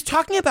Barcelona. He's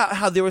talking about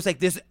how there was like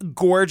this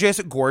gorgeous,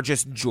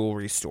 gorgeous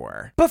jewelry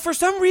store. But for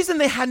some reason,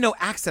 they had no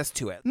access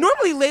to it.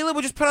 Normally, Layla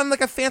would just put on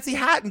like a fancy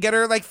hat and get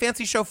her like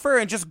fancy chauffeur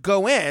and just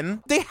go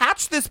in. They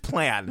hatched this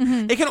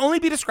plan. It can only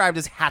be described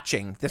as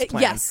hatching this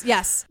plan.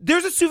 Yes.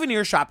 There's a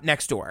souvenir shop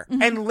next door.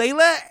 And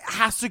Layla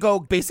has to go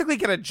basically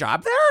get a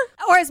job there?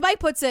 Or as Mike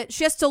puts it,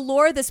 she has to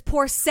lure this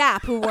poor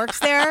sap who works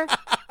there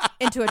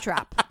into a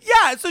trap.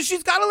 Yeah, so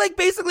she's got to like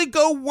basically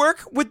go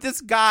work with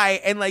this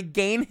guy and like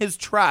gain his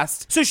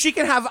trust so she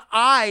can have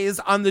eyes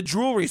on the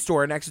jewelry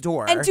store next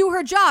door. And do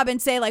her job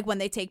and say like when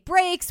they take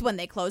breaks, when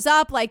they close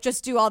up, like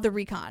just do all the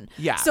recon.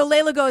 Yeah. So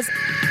Layla goes,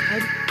 I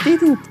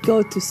didn't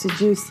go to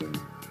seduce him,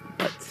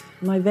 but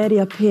my very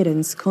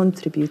appearance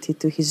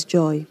contributed to his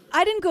joy.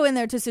 I didn't go in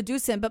there to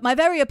seduce him, but my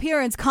very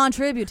appearance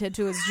contributed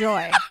to his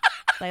joy.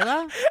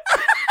 Layla?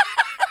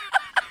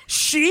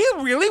 She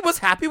really was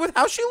happy with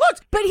how she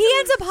looked. But he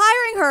ends up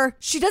hiring her.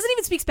 She doesn't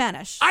even speak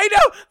Spanish. I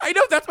know.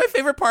 That's my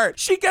favorite part.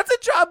 She gets a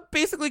job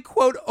basically,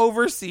 quote,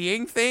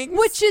 overseeing things.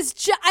 Which is,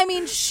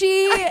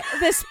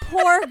 this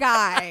poor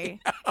guy.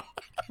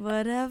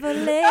 Whatever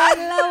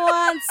Layla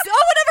wants.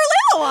 Oh, whatever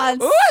Layla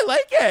wants. Oh, I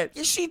like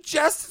it. She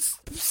just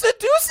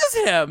seduces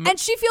him. And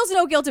she feels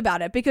no guilt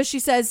about it because she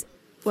says,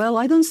 well,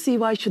 I don't see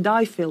why should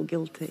I feel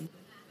guilty.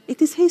 It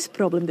is his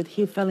problem that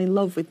he fell in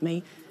love with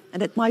me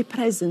and that my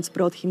presence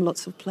brought him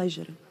lots of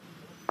pleasure.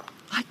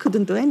 I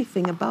couldn't do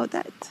anything about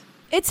that.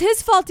 It's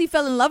his fault he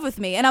fell in love with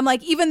me. And I'm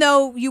like, even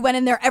though you went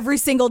in there every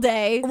single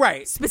day,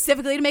 right,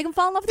 specifically to make him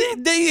fall in love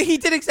with you? He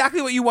did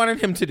exactly what you wanted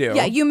him to do.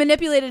 Yeah, you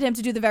manipulated him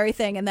to do the very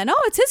thing. And then,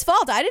 it's his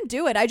fault. I didn't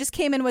do it. I just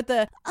came in with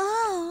the,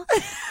 I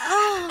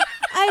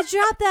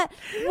dropped that,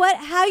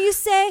 how you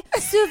say,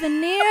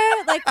 souvenir?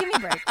 Like, give me a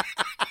break.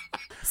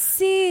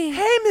 See.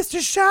 Hey, Mr.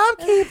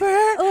 Shopkeeper.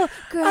 Oh,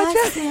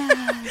 gracias.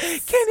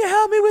 Can you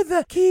help me with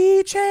the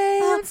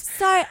keychains? Oh,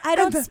 sorry, I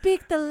don't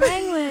speak the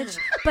language,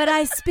 but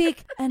I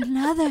speak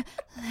another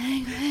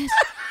language.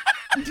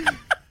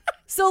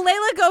 So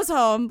Layla goes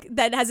home,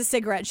 that has a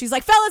cigarette. She's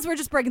like, fellas, we're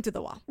just breaking through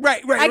the wall.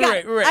 Right.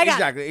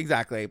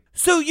 Exactly.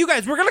 So you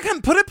guys, we're going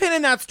to put a pin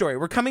in that story.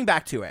 We're coming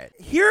back to it.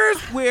 Here's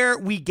where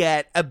we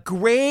get a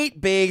great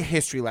big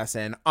history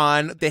lesson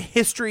on the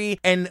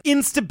history and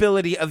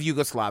instability of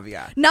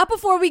Yugoslavia. Not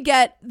before we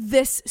get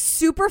this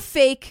super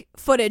fake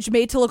footage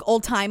made to look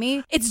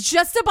old-timey. It's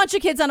just a bunch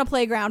of kids on a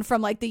playground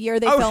from like the year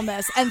they filmed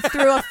this and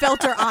threw a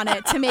filter on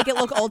it to make it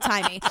look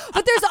old-timey.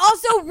 But there's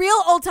also real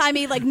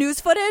old-timey like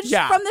news footage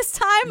from this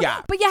time. Yeah.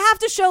 But you have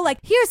to show like,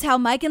 here's how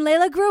Mike and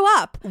Layla grew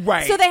up.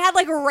 Right. So they had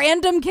like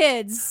random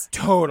kids.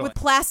 Totally. With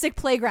plastic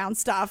playground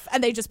stuff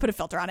and they just put a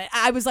filter on it.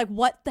 I was like,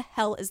 what the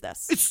hell is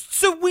this?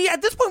 So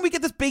at this point we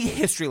get this big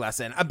history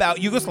lesson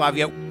about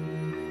Yugoslavia.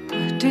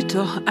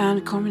 Tito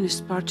and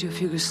Communist Party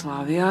of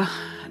Yugoslavia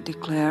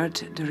declared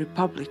the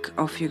Republic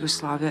of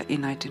Yugoslavia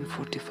in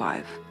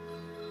 1945.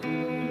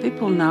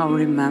 People now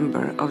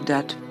remember of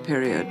that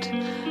period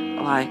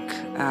like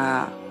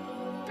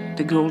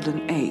the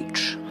Golden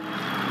Age.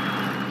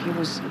 He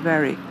was a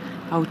very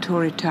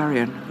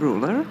authoritarian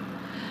ruler.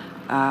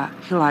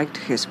 He liked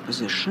his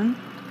position,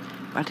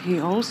 but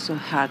he also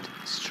had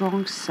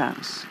strong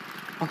sense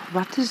of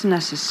what is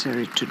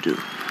necessary to do.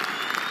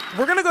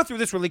 We're going to go through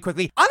this really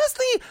quickly.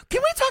 Honestly,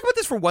 can we talk about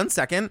this for 1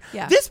 second?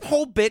 Yeah. This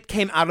whole bit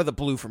came out of the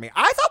blue for me.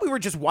 I thought we were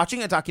just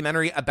watching a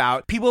documentary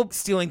about people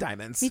stealing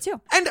diamonds. Me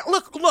too. And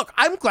look,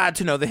 I'm glad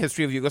to know the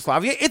history of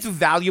Yugoslavia. It's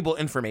valuable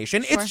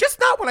information. Sure. It's just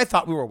not what I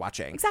thought we were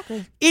watching.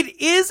 Exactly.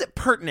 It is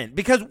pertinent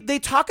because they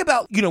talk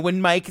about, when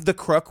Mike the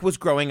crook was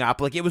growing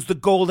up, like it was the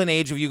golden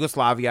age of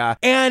Yugoslavia.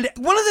 And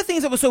one of the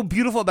things that was so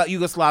beautiful about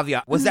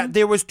Yugoslavia was that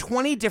there was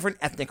 20 different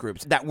ethnic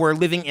groups that were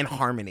living in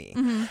harmony.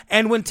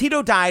 And when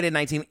Tito died in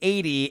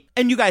 1980, me,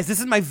 and you guys, this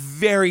is my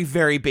very,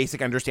 very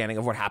basic understanding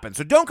of what happened,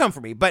 so don't come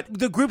for me, but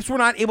the groups were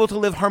not able to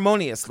live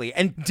harmoniously,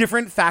 and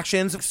different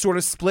factions sort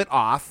of split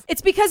off.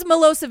 It's because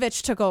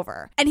Milosevic took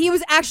over, and he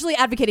was actually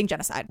advocating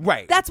genocide.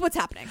 Right. That's what's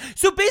happening.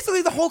 So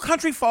basically, the whole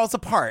country falls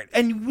apart,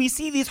 and we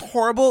see these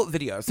horrible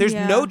videos. There's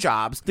no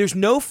jobs, there's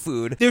no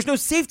food, there's no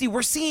safety.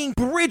 We're seeing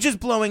bridges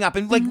blowing up,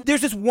 and like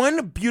there's this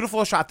one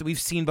beautiful shot that we've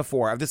seen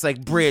before of this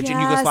like bridge in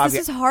Yugoslavia.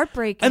 This is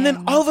heartbreaking. And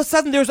then all of a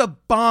sudden, there's a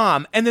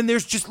bomb, and then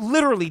there's just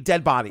literally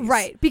dead bodies.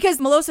 Right, because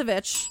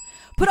Milosevic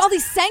put all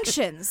these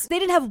sanctions. They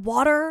didn't have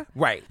water.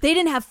 Right. They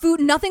didn't have food.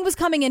 Nothing was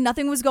coming in.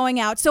 Nothing was going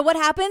out. So what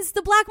happens?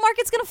 The black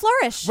market's going to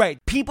flourish. Right.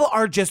 People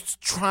are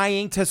just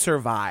trying to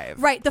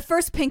survive. Right. The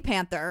first Pink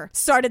Panther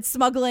started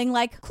smuggling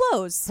like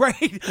clothes.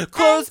 Right.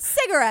 Clothes. And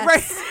cigarettes.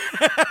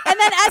 Right. And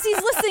then as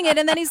he's listing it,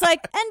 and then he's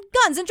like, and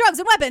guns and drugs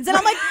and weapons. And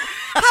I'm like,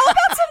 how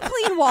about some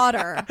clean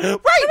water? Right. Can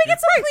we get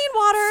some clean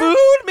water?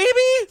 Food,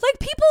 maybe? Like,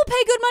 people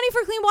pay good money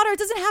for clean water. It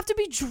doesn't have to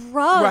be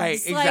drugs.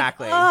 Right,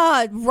 exactly.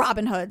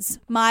 Robin Hood's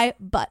my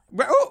butt.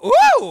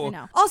 Ooh. I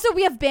know. Also,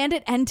 we have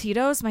Bandit and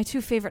Tito's, my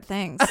two favorite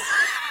things.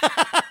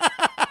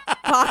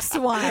 Boxed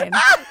wine.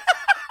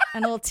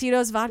 And a little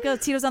Tito's vodka.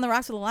 Tito's on the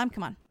rocks with a lime.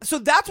 Come on. So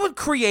that's what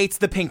creates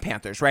the Pink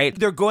Panthers, right?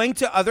 They're going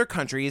to other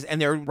countries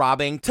and they're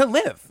robbing to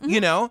live,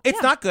 you know?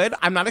 It's not good.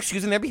 I'm not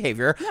excusing their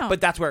behavior, but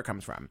that's where it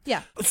comes from.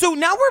 Yeah. So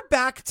now we're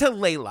back to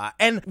Layla.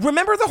 And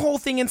remember the whole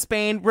thing in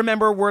Spain?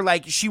 Remember where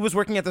like she was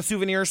working at the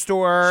souvenir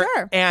store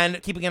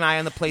and keeping an eye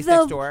on the place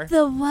next door?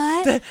 The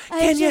what?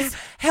 Can you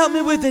help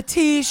me with the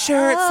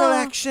t-shirt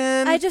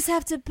selection? I just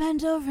have to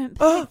bend over and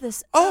pick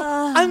this.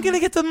 I'm going to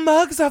get the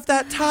mugs off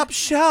that top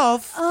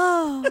shelf.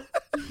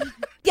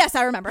 Yes,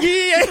 I remember.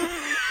 Yeah.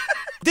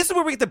 This is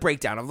where we get the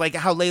breakdown of like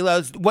how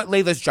what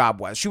Layla's job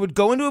was. She would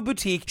go into a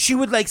boutique. She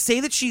would like say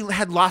that she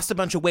had lost a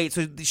bunch of weight.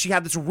 So she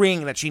had this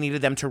ring that she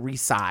needed them to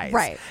resize.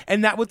 Right.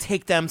 And that would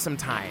take them some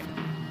time.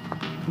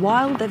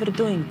 While they were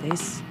doing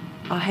this,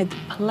 I had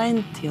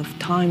plenty of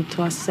time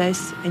to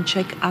assess and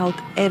check out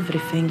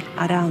everything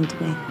around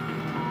me.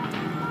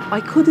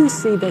 I couldn't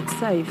see that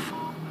safe.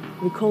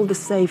 We call the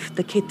safe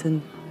the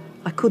kitten.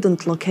 I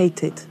couldn't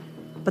locate it.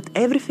 But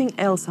everything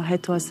else I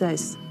had to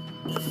assess.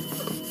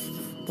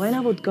 When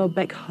I would go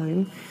back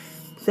home,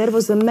 there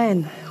was a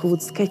man who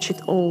would sketch it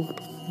all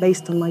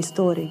based on my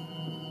story.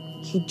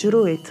 He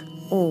drew it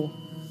all.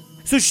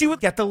 So she would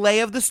get the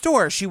lay of the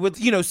store. She would,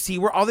 see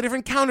where all the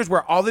different counters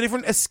were, all the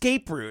different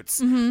escape routes.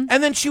 And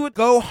then she would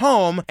go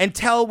home and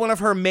tell one of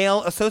her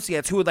male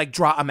associates who would like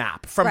draw a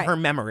map from her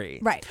memory.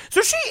 Right.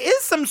 So she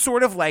is some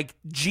sort of like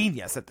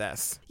genius at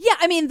this. Yeah,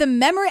 I mean, the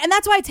memory, and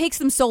that's why it takes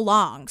them so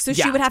long. So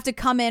she would have to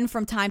come in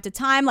from time to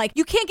time. Like,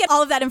 you can't get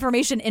all of that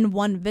information in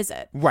one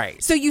visit.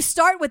 Right. So you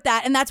start with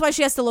that, and that's why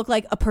she has to look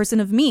like a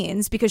person of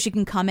means, because she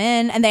can come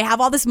in, and they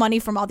have all this money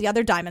from all the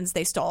other diamonds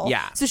they stole.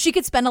 Yeah. So she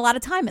could spend a lot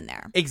of time in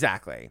there.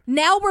 Exactly.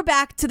 Now we're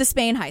back to the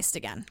Spain heist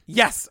again.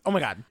 Yes. Oh my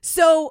God.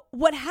 So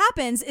what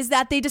happens is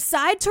that they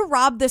decide to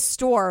rob this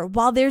store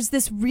while there's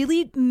this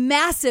really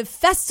massive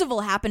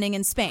festival happening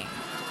in Spain.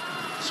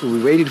 So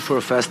we waited for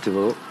a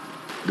festival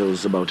that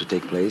was about to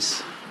take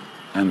place,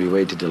 and we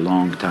waited a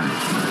long time.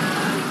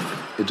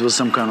 It was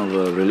some kind of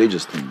a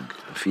religious thing,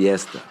 a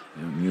fiesta,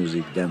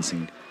 music,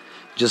 dancing,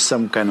 just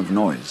some kind of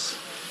noise.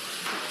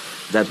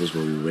 That was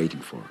what we were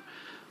waiting for.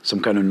 Some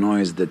kind of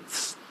noise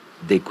that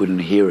they couldn't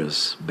hear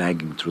us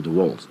banging through the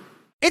walls.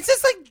 It's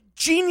this like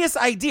genius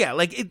idea.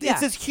 Like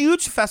it's this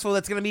huge festival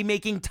that's going to be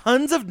making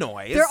tons of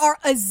noise. There are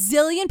a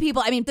zillion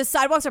people. I mean, the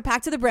sidewalks are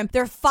packed to the brim.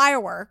 There are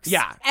fireworks.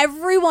 Yeah.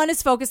 Everyone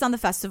is focused on the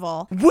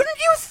festival. Wouldn't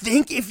you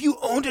think if you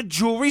owned a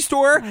jewelry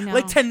store,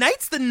 like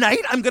tonight's the night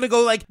I'm going to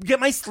go like get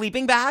my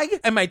sleeping bag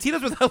and my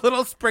Tito's with a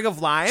little sprig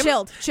of lime.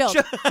 Chilled.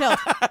 And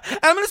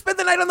I'm going to spend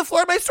the night on the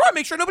floor of my store,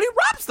 make sure nobody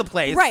robs the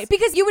place. Right.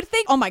 Because you would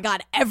think, oh my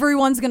God,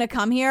 everyone's going to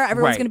come here.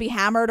 Everyone's going to be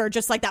hammered, or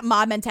just like that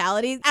mob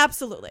mentality.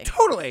 Absolutely.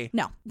 Totally.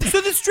 No. So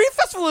the street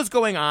festival is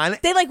going on.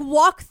 They like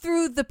walk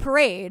through the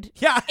parade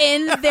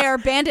in their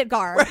bandit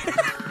garb.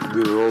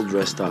 We were all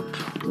dressed up.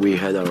 We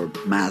had our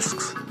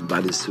masks,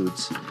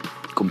 bodysuits,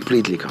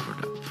 completely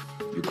covered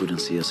up. You couldn't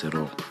see us at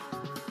all.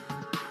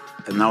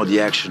 And now the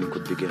action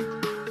could begin.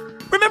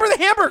 Remember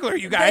the Hamburglar,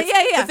 you guys?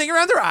 Yeah. The thing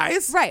around their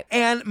eyes. Right.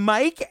 And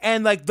Mike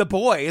and like the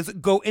boys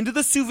go into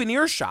the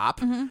souvenir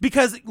shop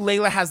because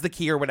Layla has the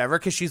key or whatever,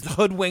 because she's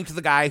hoodwinked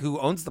the guy who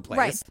owns the place.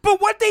 Right. But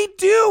what they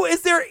do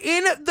is they're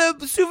in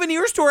the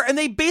souvenir store and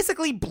they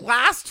basically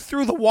blast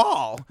through the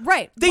wall.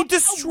 Right. They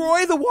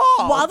destroy the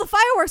wall. While the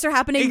fireworks are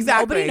happening,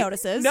 exactly. Nobody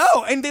notices. No,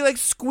 and they like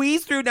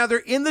squeeze through. Now they're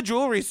in the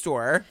jewelry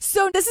store.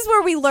 So this is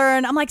where we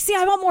learn, I'm like, see,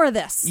 I want more of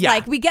this. Yeah.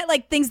 Like, we get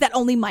like things that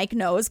only Mike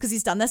knows because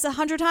he's done this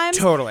 100 times.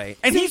 Totally.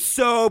 And he's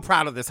so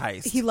proud of this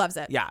heist. He loves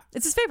it. Yeah.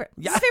 It's his favorite.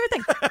 Yeah. It's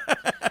his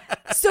favorite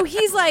thing. So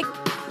he's like...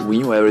 We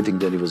knew everything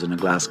that was in a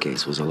glass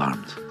case was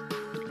alarmed.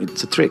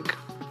 It's a trick.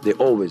 They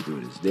always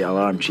do this. They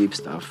alarm cheap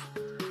stuff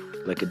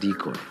like a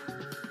decoy.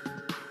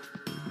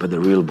 But the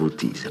real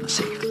booty is in a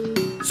safe.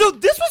 So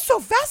this was so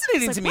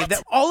fascinating to me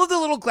that all of the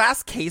little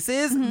glass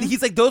cases,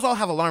 he's like, those all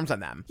have alarms on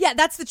them. Yeah,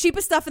 that's the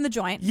cheapest stuff in the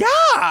joint.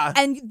 Yeah.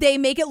 And they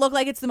make it look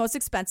like it's the most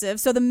expensive.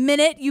 So the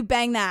minute you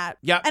bang that.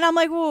 Yep. And I'm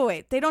like,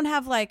 wait. They don't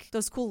have like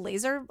those cool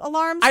laser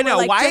alarms? I know.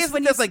 Like, why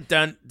isn't this like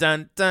dun,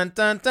 dun, dun,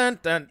 dun, dun,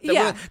 dun?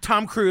 Yeah.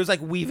 Tom Cruise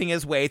like weaving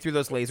his way through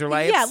those laser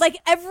lights. Yeah, like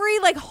every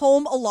like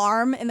home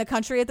alarm in the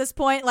country at this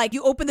point, like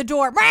you open the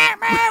door,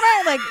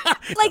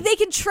 like they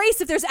can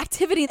trace if there's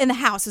activity in the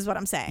house is what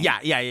I'm saying.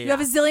 Yeah. You have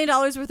 $1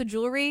 zillion worth of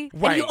jewelry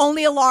Right. and you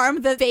only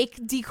alarm the fake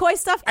decoy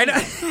stuff. I know.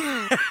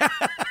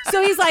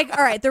 So he's like,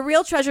 all right, the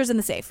real treasure's in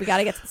the safe. We got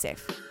to get to the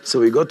safe. So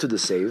we got to the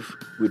safe.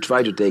 We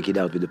tried to take it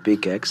out with a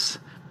pickaxe,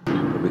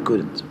 but we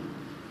couldn't.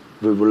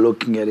 We were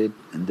looking at it,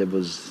 and there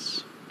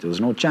was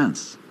no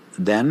chance.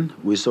 Then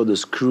we saw the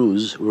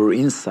screws were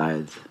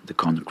inside the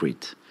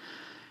concrete,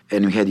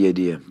 and we had the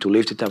idea to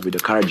lift it up with a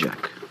car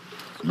jack.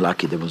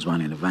 Lucky there was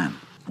one in the van.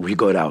 We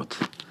got out.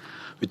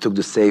 We took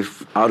the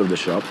safe out of the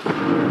shop,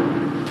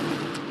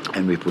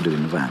 and we put it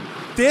in the van.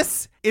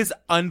 This is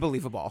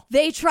unbelievable.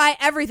 They try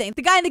everything.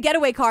 The guy in the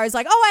getaway car is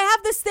like, oh, I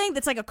have this thing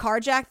that's like a car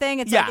jack thing.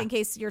 It's like in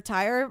case your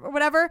tire or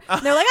whatever.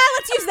 And they're like,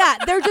 let's use that.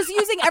 They're just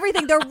using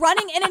everything. They're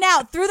running in and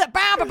out through the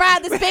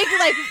this big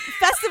like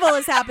festival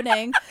is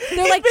happening.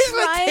 They're like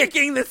trying,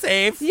 kicking the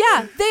safe.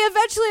 Yeah. They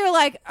eventually are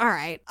like, all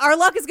right, our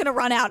luck is gonna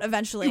run out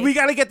eventually. We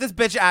gotta get this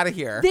bitch out of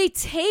here. They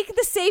take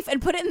the safe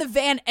and put it in the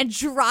van and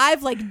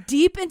drive like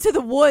deep into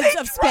the woods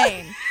of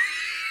Spain.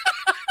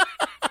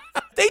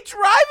 They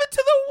drive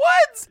into the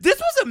woods. This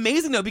was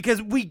amazing, though,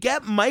 because we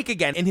get Mike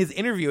again in his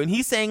interview, and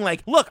he's saying,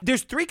 like, look,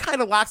 there's 3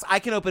 kind of locks. I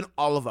can open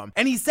all of them.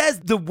 And he says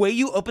the way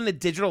you open a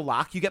digital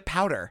lock, you get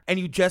powder, and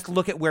you just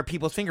look at where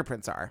people's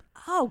fingerprints are.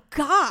 Oh,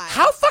 God.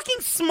 How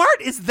fucking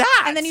smart is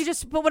that? And then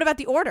but what about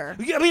the order?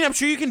 I mean, I'm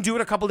sure you can do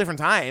it a couple different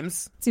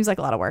times. Seems like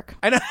a lot of work.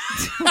 I know.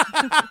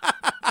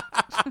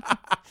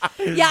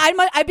 Yeah,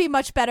 I'd be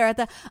much better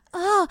at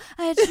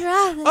I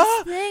dropped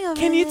this thing over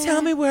Can you there.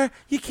 tell me where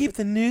you keep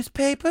the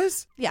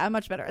newspapers? Yeah, I'm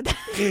much better at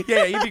that.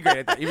 Yeah, you'd be great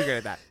at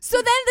that. So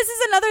then this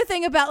is another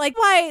thing about like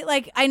why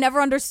I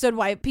never understood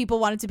why people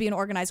wanted to be an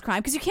organized crime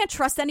because you can't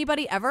trust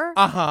anybody ever.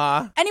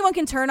 Uh-huh. Anyone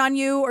can turn on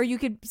you or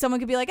someone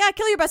could be like,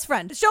 kill your best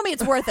friend. Show me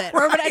it's worth it.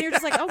 Or and you're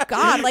just like, oh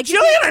God. Like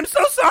Jillian, I'm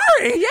so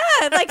sorry.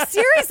 Yeah, like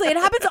seriously, it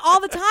happens all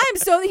the time.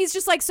 So he's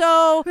just like,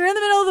 so we're in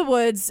the middle of the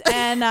woods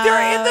and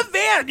they're in the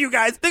van, you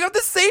guys. They got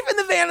the safe in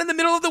the van in the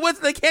middle of the woods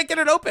and they can't get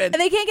it open.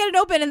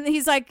 And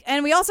he's like,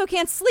 and we also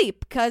can't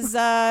sleep because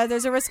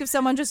there's a risk of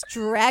someone just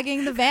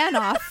dragging the van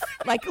off.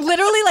 Like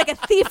literally like a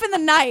thief in the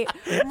night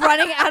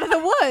running out of the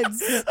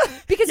woods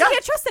because you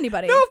can't trust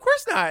anybody. No, of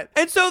course not.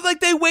 And so like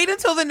they wait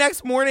until the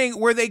next morning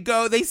where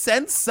they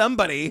send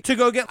somebody to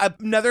go get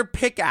another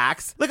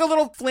pickaxe, like a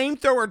little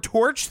flamethrower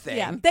torch thing.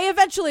 Yeah, they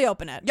eventually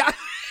open it. Yeah.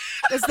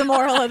 Is the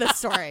moral of the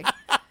story. We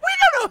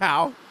don't know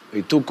how.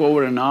 It took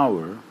over an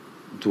hour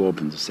to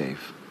open the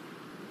safe.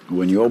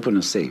 When you open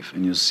a safe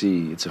and you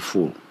see it's a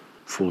full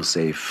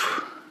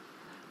safe,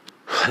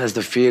 that's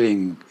the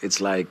feeling. It's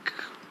like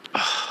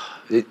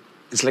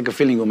it's like a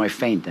feeling of my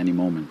faint any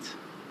moment.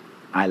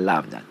 I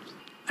love that.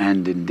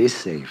 And in this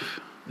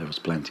safe, there was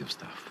plenty of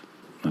stuff.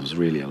 There was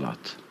really a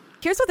lot.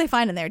 Here's what they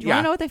find in there. Do you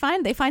want to know what they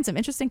find? They find some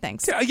interesting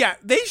things. Yeah,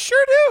 they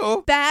sure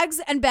do. Bags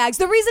and bags.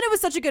 The reason it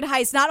was such a good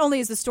heist, not only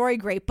is the story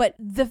great, but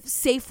the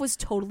safe was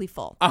totally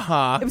full.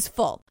 Uh-huh. It was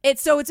full.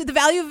 It's the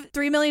value of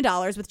 $3 million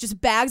with just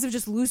bags of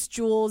just loose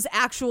jewels,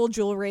 actual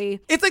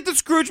jewelry. It's like the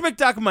Scrooge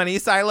McDuck money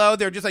silo.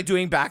 They're just like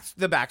doing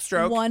the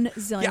backstroke. 1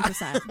 zillion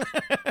percent.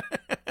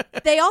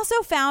 They also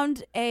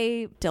found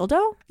a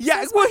dildo?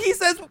 Yeah, well, he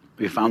says...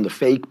 We found a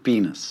fake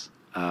penis.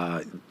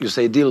 You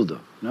say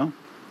dildo, no?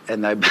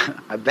 And I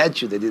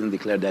bet you they didn't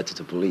declare that to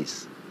the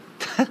police.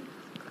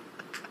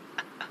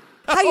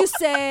 How you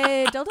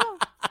say dildo?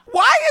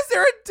 Why is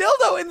there a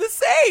dildo in the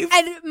safe?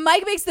 And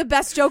Mike makes the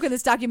best joke in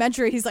this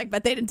documentary. He's like,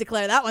 but they didn't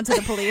declare that one to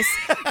the police.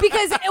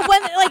 Because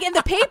when, like, in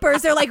the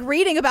papers, they're, like,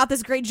 reading about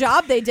this great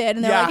job they did.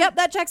 And they're like, yep,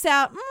 that checks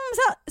out.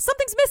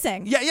 Something's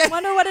missing. Yeah.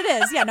 Wonder what it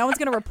is. Yeah, no one's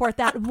going to report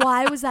that.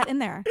 Why was that in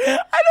there? I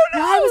don't know.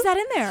 Why was that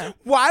in there?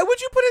 Why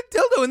would you put a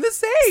dildo in the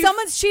safe?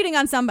 Someone's cheating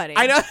on somebody.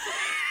 I know.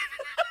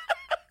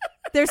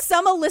 There's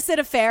some illicit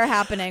affair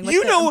happening with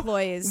the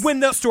employees. When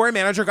the store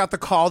manager got the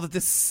call that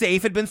the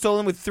safe had been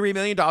stolen with $3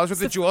 million worth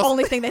of jewels. The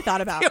only thing they thought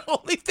about. The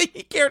only thing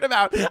he cared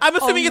about. I'm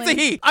assuming it's a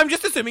he. I'm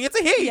just assuming it's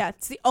a he. Yeah,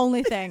 it's the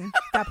only thing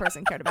that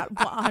person cared about.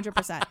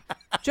 100%.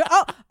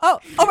 Oh,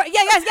 right.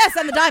 Yeah, yes.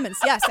 And the diamonds.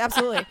 Yes,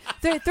 absolutely.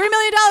 $3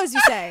 million,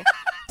 you say.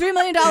 $3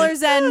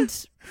 million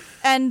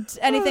and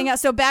anything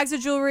else. So bags of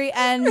jewelry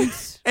and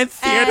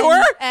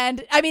Theodore?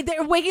 And I mean,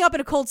 they're waking up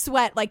in a cold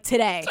sweat like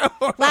today.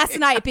 Totally. Last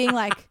night being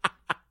like,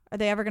 are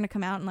they ever going to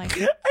come out and like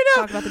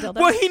talk about the dildo?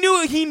 Well,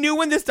 he knew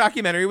when this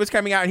documentary was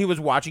coming out and he was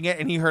watching it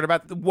and he heard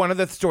about one of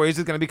the stories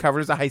is going to be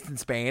covered as a heist in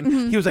Spain.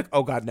 Mm-hmm. He was like,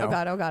 oh God, no. Oh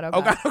God.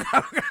 Oh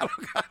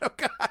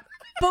God.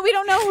 But we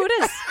don't know who it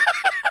is.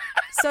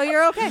 So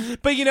you're okay.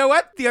 But you know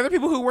what? The other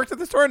people who worked at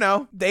the store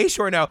know. They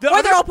sure know.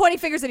 They're all pointing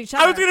fingers at each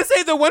other. I was going to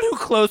say the one who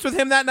closed with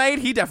him that night,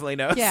 he definitely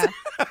knows. Yeah.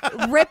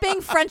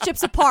 Ripping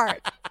friendships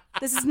apart.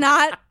 This is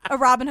not a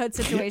Robin Hood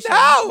situation.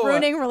 No!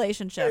 Ruining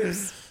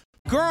relationships.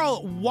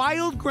 Girl,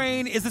 Wild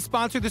Grain is the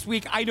sponsor this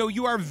week. I know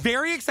you are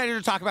very excited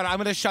to talk about it. I'm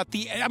gonna shut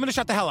the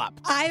hell up.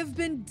 I've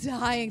been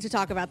dying to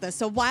talk about this.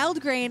 So Wild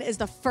Grain is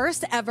the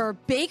first ever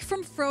bake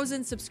from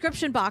frozen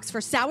subscription box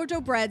for sourdough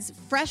breads,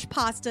 fresh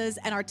pastas,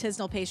 and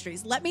artisanal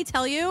pastries. Let me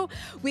tell you,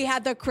 we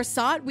had the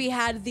croissant, we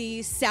had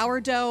the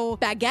sourdough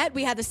baguette,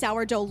 we had the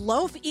sourdough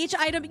loaf. Each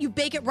item, you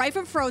bake it right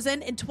from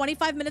frozen in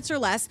 25 minutes or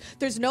less.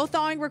 There's no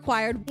thawing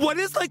required. What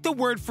is like the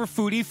word for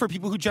foodie for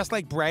people who just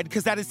like bread?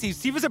 Because that is Steve.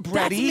 Steve is a breadie.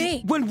 That's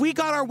me. When we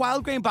got our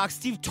Wild Grain box,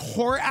 Steve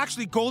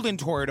Golden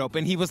tore it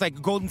open. He was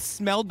like, Golden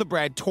smelled the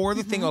bread, tore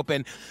the thing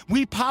open.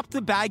 We popped the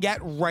baguette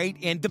right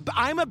in.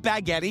 I'm a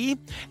baguette,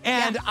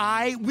 and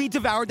we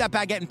devoured that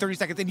baguette in 30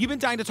 seconds. And you've been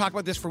dying to talk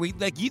about this for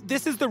weeks. Like,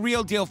 this is the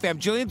real deal, fam.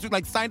 Jillian's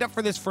like signed up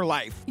for this for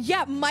life.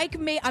 Yeah, Mike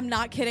made, I'm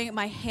not kidding,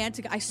 my hand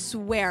to, I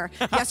swear.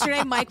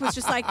 Yesterday, Mike was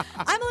just like,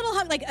 I'm a little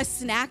hungry. Like, a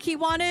snack he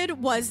wanted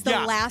was the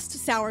last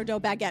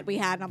sourdough baguette we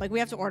had. And I'm like, we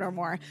have to order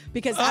more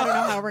because I don't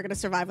know how we're going to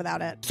survive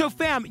without it. So,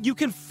 fam, you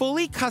can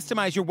fully customize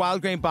your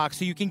Wild Grain box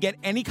so you can get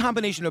any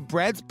combination of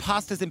breads,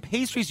 pastas, and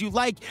pastries you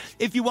like.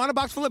 If you want a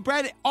box full of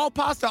bread, all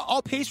pasta,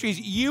 all pastries,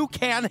 you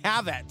can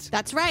have it.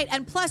 That's right.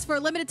 And plus, for a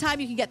limited time,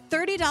 you can get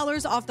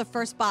 $30 off the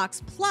first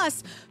box,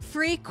 plus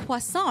free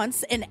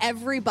croissants in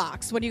every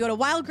box when you go to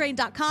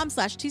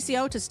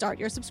wildgrain.com/TCO to start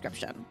your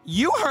subscription.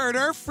 You heard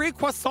her. Free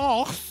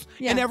croissants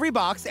in every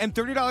box and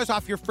 $30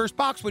 off your first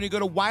box when you go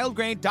to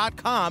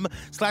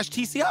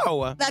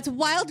wildgrain.com/TCO. That's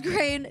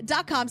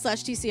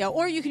wildgrain.com/TCO,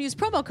 or you can use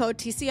promo code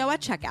TCO at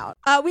checkout.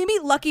 We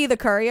meet Lucky the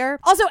courier.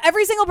 Also,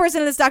 every single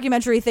person in this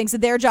documentary thinks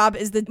that their job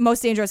is the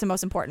most dangerous and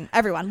most important.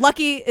 Everyone.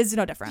 Lucky is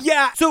no different.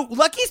 Yeah, so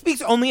Lucky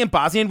speaks only in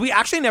Bosnian. We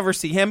actually never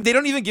see him. They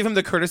don't even give him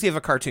the courtesy of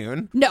a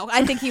cartoon. No,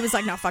 I think he was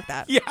like, no, fuck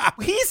that. Yeah,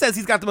 he says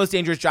he's got the most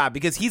dangerous job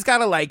because he's got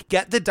to like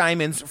get the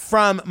diamonds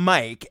from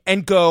Mike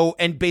and go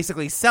and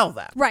basically sell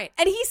them. Right.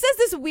 And he says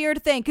this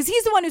weird thing because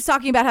he's the one who's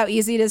talking about how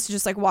easy it is to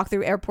just like walk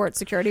through airport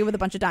security with a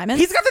bunch of diamonds.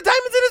 He's got the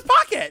diamonds in his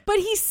pocket. But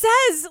he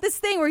says this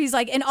thing where he's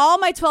like, in all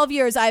my 12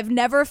 years, I've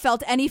never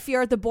felt any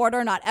fear at the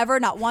border. Not ever,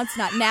 not once,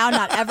 not now,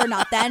 not ever,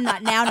 not then,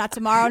 not now, not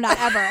tomorrow, not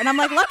ever. And I'm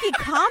like, Lucky,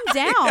 calm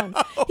down.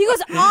 He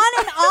goes on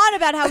and on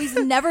about how he's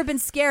never been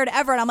scared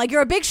ever. And I'm like,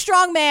 you're a big,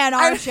 strong man,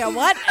 aren't you?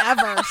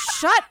 Whatever.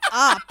 Shut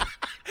up.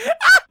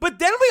 But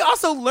then we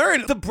also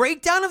learn the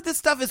breakdown of this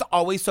stuff is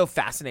always so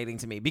fascinating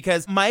to me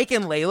because Mike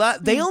and Layla,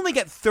 they only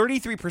get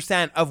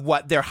 33% of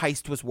what their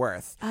heist was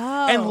worth.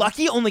 Oh. And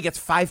Lucky only gets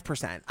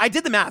 5%. I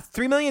did the math.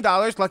 $3 million,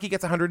 Lucky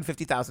gets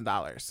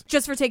 $150,000.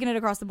 Just for taking it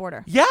across the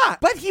border. Yeah,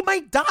 but he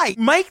might die.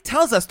 Mike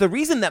tells us the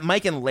reason that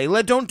Mike and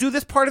Layla don't do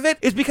this part of it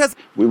is because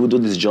We would do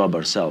this job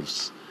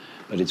ourselves,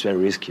 but it's very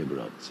risky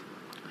abroad.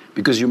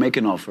 Because you make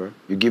an offer,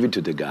 you give it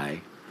to the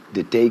guy,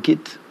 they take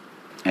it,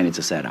 and it's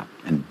a setup.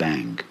 And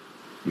bang,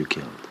 you're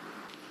killed.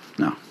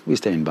 No, we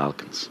stay in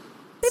Balkans.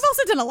 They've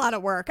also done a lot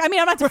of work. I mean,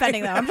 I'm not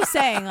defending them. I'm just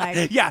saying,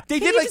 like, yeah, they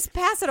can did you like just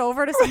pass it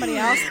over to somebody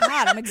else?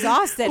 God, I'm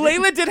exhausted.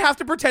 Layla did have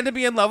to pretend to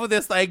be in love with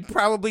this like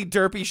probably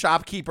derpy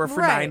shopkeeper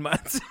for 9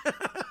 months.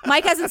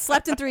 Mike hasn't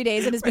slept in 3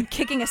 days and has been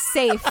kicking a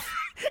safe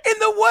in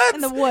the woods.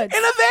 In the woods.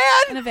 In a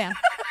van. In a van.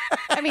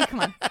 I mean, come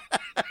on.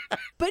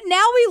 But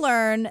now we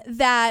learn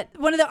that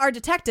one of our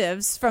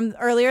detectives from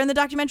earlier in the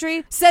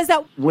documentary says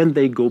that when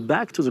they go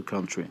back to the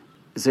country,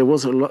 there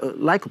was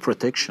like a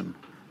protection.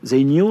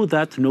 They knew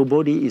that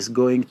nobody is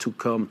going to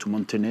come to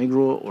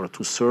Montenegro or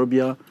to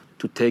Serbia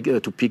to pick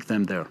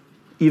them there,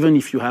 even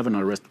if you have an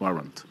arrest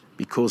warrant,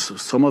 because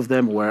some of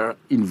them were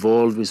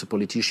involved with a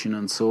politician,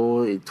 and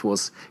so it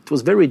was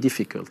very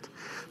difficult.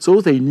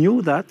 So they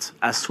knew that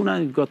as soon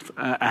as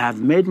I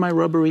have made my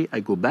robbery, I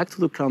go back to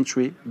the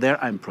country,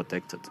 there I'm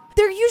protected.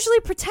 They're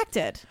usually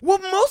protected. Well,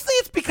 mostly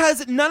it's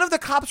because none of the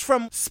cops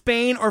from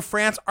Spain or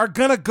France are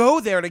gonna go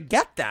there to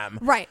get them.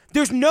 Right.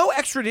 There's no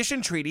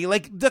extradition treaty.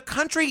 Like, the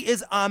country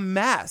is a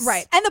mess.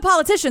 Right. And the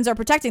politicians are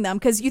protecting them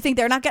because you think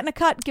they're not getting a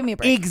cut? Give me a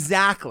break.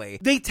 Exactly.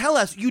 They tell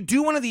us you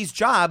do one of these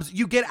jobs,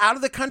 you get out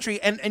of the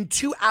country, and in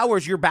 2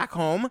 hours you're back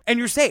home and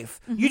you're safe.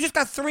 Mm-hmm. You just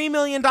got $3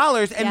 million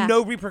and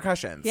no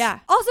repercussions. Yeah.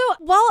 Also,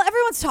 while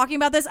everyone's talking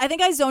about this, I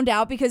think I zoned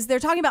out because they're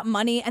talking about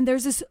money and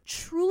there's this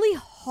truly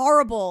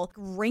horrible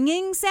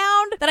ringing sound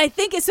that I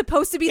think is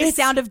supposed to be the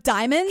sound of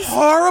diamonds.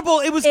 Horrible.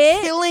 It was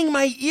killing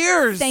my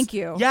ears. Thank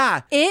you.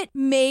 Yeah. It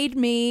made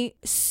me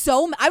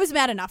I was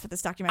mad enough at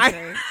this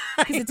documentary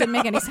because it didn't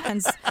make any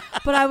sense.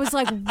 But I was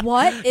like,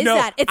 what is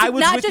that? It's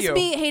not just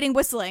me hating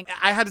whistling.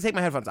 I had to take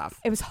my headphones off.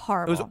 It was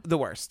horrible. It was the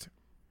worst.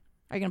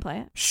 Are you going to play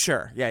it?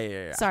 Sure.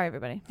 Yeah. Sorry,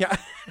 everybody. Yeah.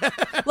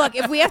 Look,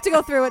 if we have to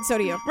go through it, so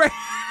do you. Right.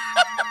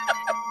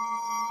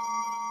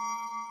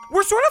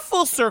 We're sort of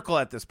full circle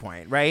at this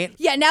point, right?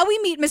 Yeah, now we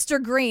meet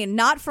Mr. Green,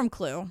 not from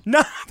Clue.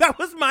 No, that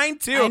was mine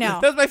too. I know.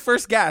 That was my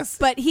first guess.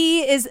 But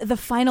he is the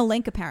final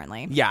link,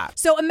 apparently. Yeah.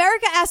 So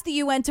America asked the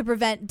UN to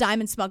prevent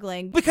diamond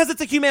smuggling. Because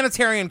it's a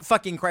humanitarian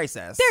fucking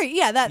crisis.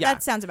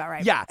 That sounds about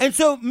right. Yeah. And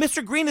so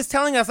Mr. Green is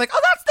telling us, like,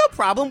 oh, that's no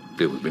problem.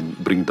 They will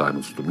bring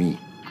diamonds to me,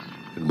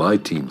 and my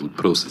team will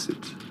process it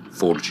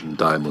forging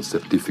diamond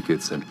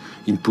certificates and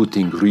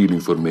inputting real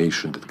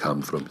information that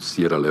come from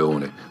Sierra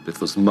Leone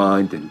that was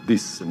mined in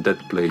this and that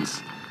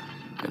place,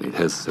 and it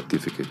has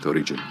certificate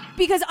origin.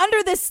 Because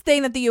under this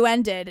thing that the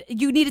UN did,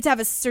 you needed to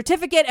have a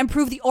certificate and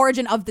prove the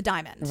origin of the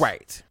diamond.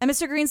 Right. And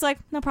Mr. Green's like,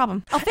 no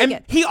problem. I'll fake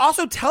it. He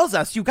also tells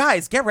us, you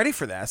guys, get ready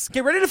for this.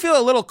 Get ready to feel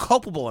a little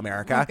culpable,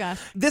 America. Oh, gosh.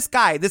 This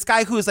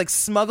guy who is like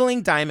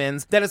smuggling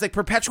diamonds, that is like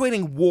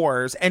perpetuating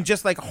wars and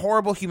just like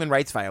horrible human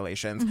rights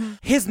violations. Mm-hmm.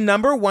 His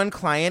number one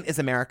client is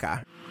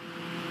America.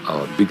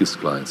 Our biggest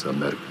clients are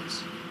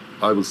Americans.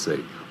 I will say,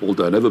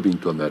 although I've never been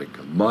to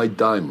America, my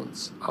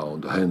diamonds are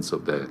on the hands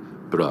of their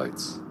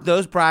brides.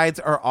 Those brides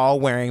are all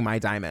wearing my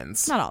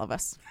diamonds. Not all of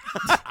us.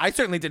 I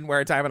certainly didn't wear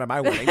a diamond on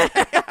my wedding.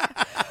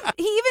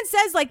 He even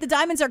says, like, the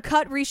diamonds are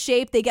cut,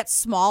 reshaped, they get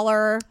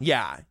smaller.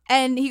 Yeah.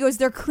 And he goes,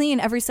 they're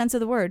clean every sense of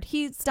the word.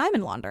 He's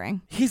diamond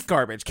laundering. He's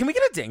garbage. Can we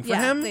get a ding for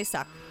him? Yeah, they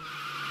suck.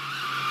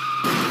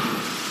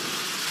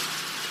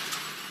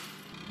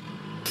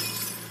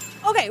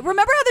 Okay,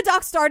 remember how the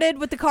doc started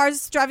with the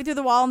cars driving through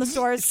the wall in the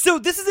stores? So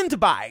this is in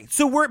Dubai.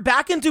 So we're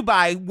back in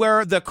Dubai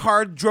where the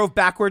car drove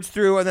backwards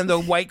through and then the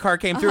white car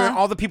came through and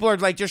all the people are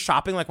like just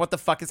shopping like what the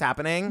fuck is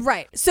happening?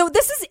 Right. So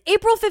this is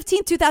April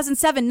 15th,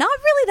 2007. Not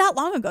really that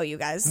long ago, you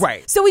guys.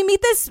 Right. So we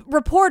meet this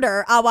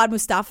reporter, Awad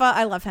Mustafa.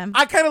 I love him.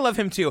 I kind of love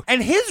him too.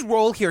 And his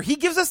role here, he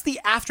gives us the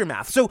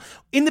aftermath. So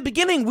in the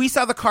beginning, we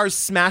saw the cars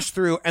smash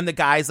through and the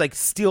guys like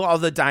steal all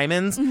the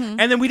diamonds. And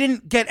then we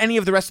didn't get any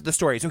of the rest of the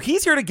story. So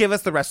he's here to give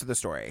us the rest of the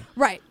story.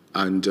 Right.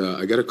 And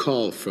I get a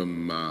call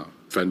from a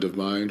friend of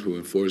mine who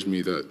informs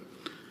me that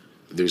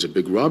there's a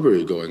big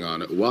robbery going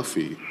on at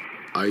Wafi.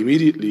 I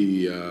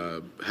immediately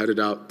headed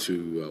out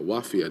to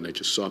Wafi and I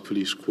just saw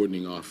police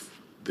cordoning off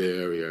the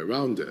area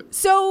around it.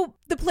 So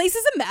the place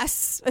is a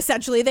mess,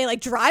 essentially. They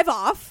like drive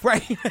off.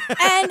 Right.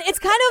 And it's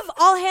kind of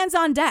all hands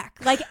on deck.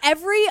 Like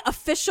every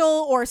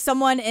official or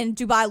someone in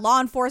Dubai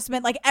law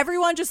enforcement, like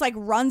everyone just like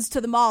runs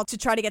to the mall to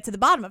try to get to the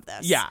bottom of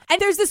this. Yeah.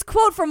 And there's this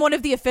quote from one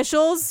of the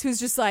officials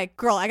who's just like,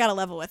 girl, I got to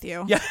level with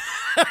you. Yeah.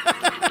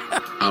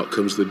 Out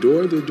comes the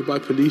door, the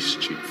Dubai police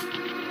chief.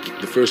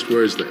 The first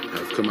words that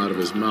have come out of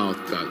his mouth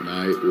that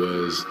night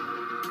was,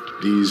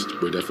 these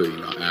were definitely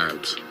not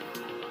Arabs.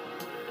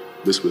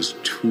 This was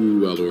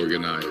too well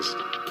organized.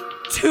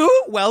 Too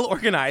well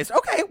organized.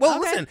 Okay, well,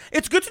 listen,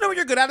 it's good to know what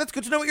you're good at. It's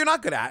good to know what you're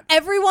not good at.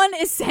 Everyone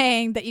is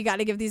saying that you got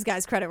to give these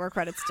guys credit where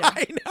credit's due.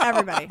 I know.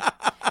 Everybody.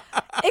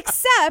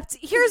 Except,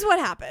 here's what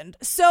happened.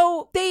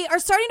 So they are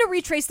starting to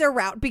retrace their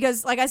route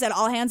because, like I said,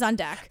 all hands on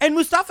deck. And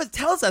Mustafa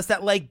tells us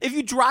that, like, if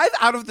you drive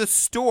out of the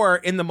store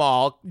in the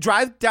mall,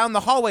 drive down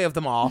the hallway of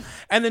the mall,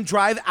 and then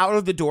drive out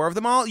of the door of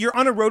the mall, you're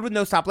on a road with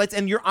no stoplights,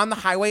 and you're on the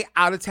highway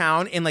out of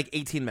town in, like,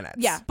 18 minutes.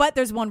 Yeah, but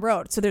there's one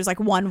road, so there's, like,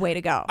 one way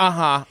to go.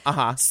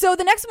 Uh-huh. So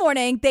the next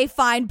morning, they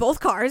find both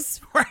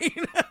cars. Right.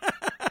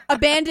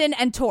 Abandoned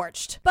and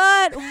torched.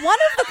 But one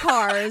of the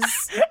cars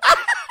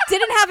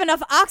didn't have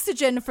enough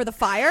oxygen for the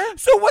fire.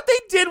 So what they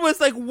did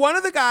was, like, one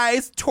of the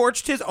guys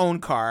torched his own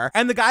car,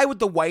 and the guy with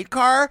the white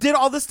car did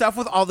all the stuff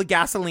with all the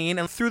gasoline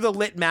and threw the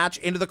lit match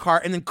into the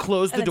car and then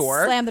closed the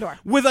door. Slammed the door.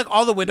 With, like,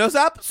 all the windows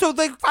up. So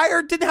the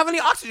fire didn't have any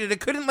oxygen. It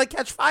couldn't, like,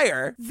 catch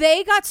fire.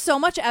 They got so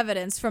much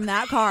evidence from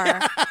that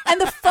car.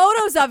 And the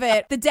photos of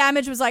it, the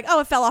damage was like,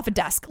 oh, it fell off a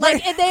desk.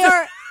 Like, they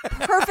are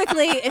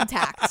perfectly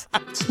intact.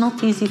 It's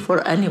not easy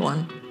for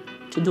anyone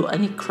to do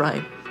any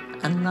crime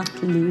and not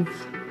leave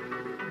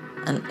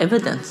an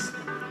evidence.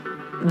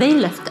 They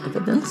left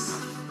evidence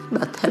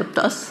that helped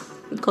us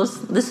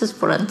because this is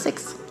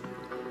forensics.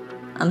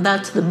 And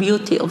that's the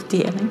beauty of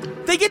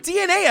DNA. They get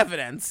DNA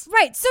evidence.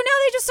 Right. So now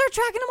they just start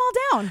tracking them all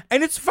down.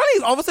 And it's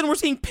funny. All of a sudden, we're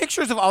seeing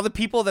pictures of all the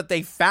people that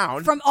they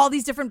found. From all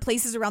these different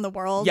places around the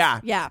world.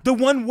 Yeah. The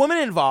one woman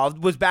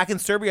involved was back in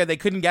Serbia. They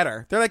couldn't get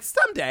her. They're like,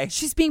 someday.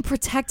 She's being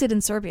protected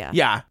in Serbia.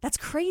 Yeah. That's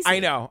crazy. I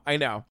know.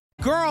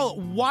 Girl,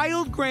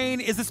 Wild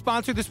Grain is the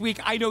sponsor this week.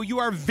 I know you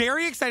are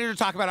very excited to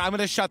talk about it. I'm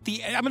gonna shut the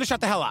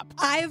hell up.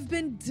 I've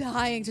been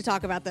dying to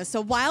talk about this.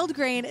 So Wild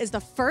Grain is the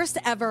first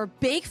ever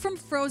bake from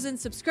frozen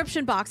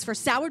subscription box for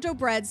sourdough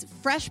breads,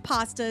 fresh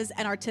pastas,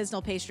 and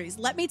artisanal pastries.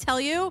 Let me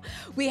tell you,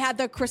 we had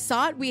the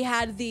croissant, we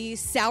had the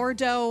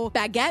sourdough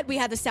baguette, we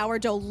had the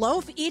sourdough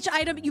loaf. Each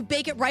item, you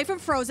bake it right from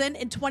frozen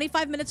in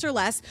 25 minutes or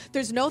less.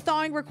 There's no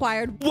thawing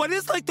required. What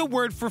is like the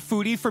word for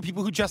foodie for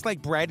people who just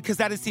like bread? Because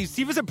that is Steve.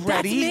 Steve is a breadie.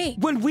 That's me.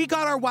 When we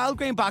got our Wild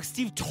Grain box,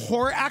 Steve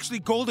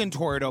Golden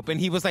tore it open.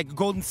 He was like,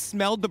 Golden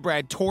smelled the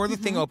bread, tore the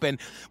thing open.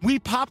 We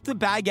popped the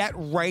baguette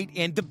right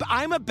in.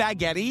 I'm a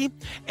baguette,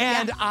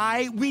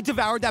 and we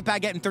devoured that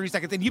baguette in 30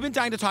 seconds. And you've been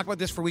dying to talk about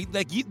this for weeks.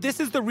 Like, this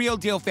is the real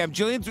deal, fam.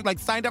 Jillian's like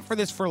signed up for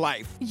this for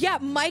life. Yeah,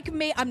 Mike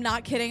made, I'm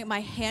not kidding, my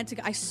hand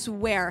I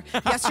swear.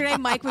 Yesterday,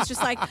 Mike was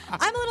just like,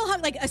 I'm a little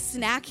hungry. Like, a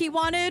snack he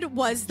wanted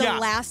was the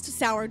last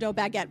sourdough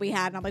baguette we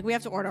had. And I'm like, we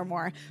have to order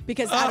more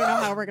because I don't know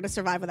how we're going to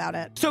survive without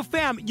it. So,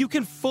 fam, you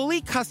can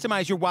fully customize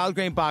customize your Wild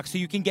Grain box so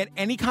you can get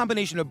any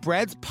combination of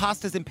breads,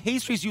 pastas, and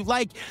pastries you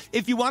like.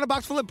 If you want a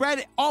box full of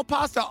bread, all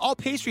pasta, all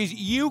pastries,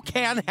 you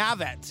can have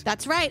it.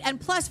 That's right. And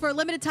plus, for a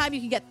limited time, you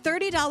can get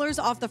 $30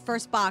 off the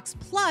first box,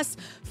 plus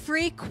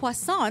free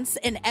croissants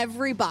in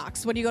every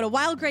box when you go to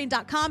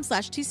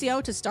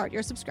wildgrain.com/TCO to start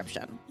your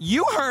subscription.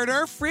 You heard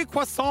her. Free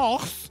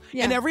croissants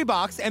in every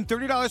box and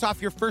 $30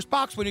 off your first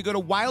box when you go to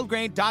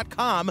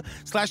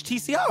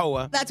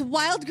wildgrain.com/TCO. That's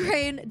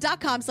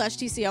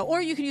wildgrain.com/TCO,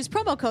 or you can use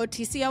promo code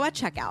TCO at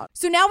checkout.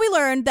 So now we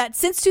learned that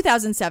since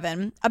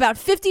 2007, about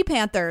 50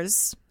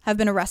 Panthers have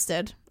been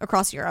arrested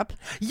across Europe.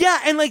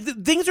 Yeah, and like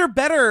things are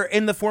better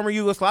in the former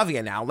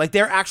Yugoslavia now. Like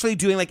they're actually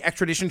doing like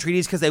extradition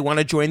treaties because they want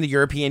to join the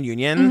European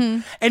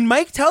Union. And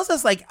Mike tells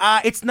us like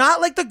it's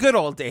not like the good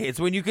old days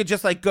when you could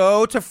just like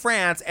go to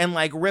France and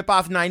like rip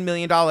off $9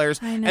 million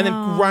and then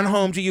run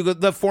home to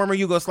the former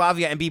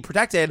Yugoslavia and be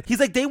protected.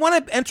 He's like, they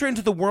want to enter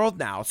into the world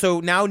now.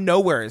 So now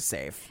nowhere is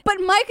safe. But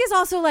Mike is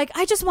also like,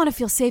 I just want to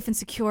feel safe and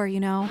secure,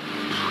 you know?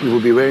 It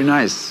would be very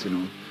nice,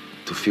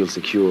 to feel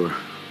secure,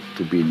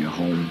 to be in your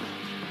home,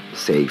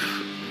 safe.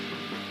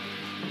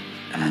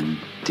 And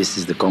this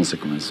is the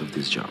consequence of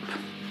this job.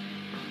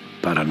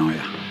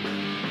 Paranoia.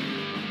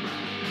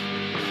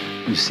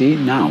 You see,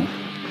 now,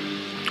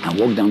 I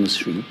walk down the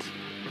street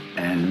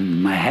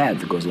and my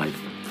head goes like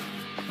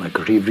a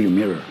rearview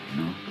mirror,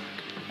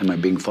 Am I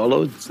being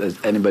followed?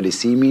 Does anybody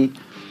see me?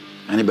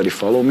 Anybody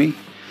follow me?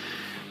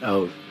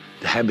 Oh,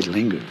 the habit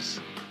lingers.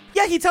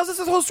 Yeah, he tells us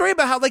this whole story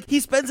about how like he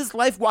spends his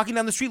life walking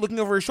down the street looking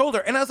over his shoulder.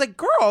 And I was like,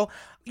 girl,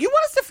 you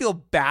want us to feel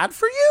bad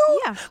for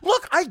you? Yeah.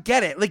 Look, I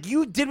get it. Like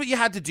you did what you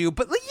had to do,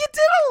 but like you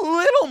did a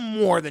little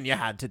more than you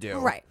had to do.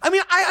 Right. I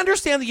mean, I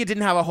understand that you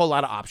didn't have a whole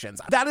lot of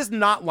options. That is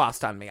not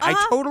lost on me.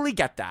 I totally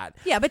get that.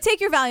 Yeah, but take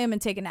your Valium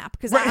and take a nap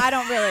because I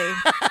don't really...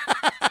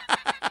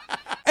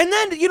 And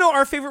then,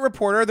 our favorite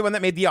reporter, the one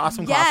that made the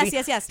awesome coffee.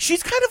 Yes.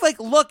 She's kind of like,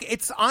 look,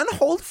 it's on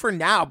hold for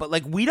now, but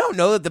like we don't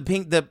know that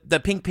the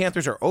Pink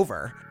Panthers are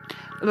over.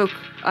 Look,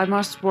 I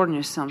must warn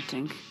you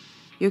something.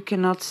 You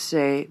cannot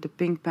say the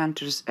Pink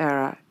Panthers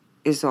era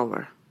is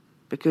over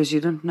because you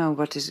don't know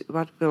what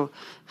will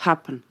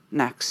happen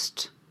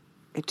next.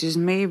 It is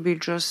maybe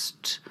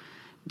just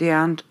the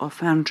end of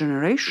one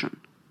generation.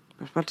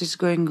 But what is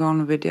going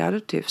on with the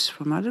additives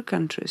from other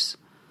countries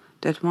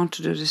that want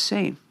to do the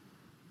same?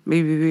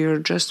 Maybe we are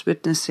just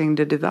witnessing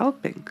the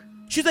developing.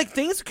 She's like,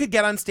 things could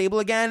get unstable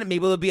again.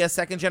 Maybe it'll be a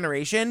second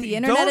generation. The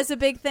internet is a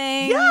big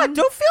thing. Yeah,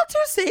 don't feel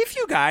too safe,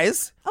 you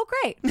guys. Oh,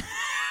 great.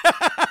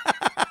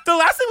 The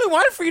last thing we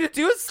wanted for you to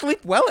do is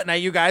sleep well at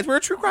night, you guys. We're a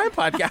true crime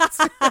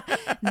podcast.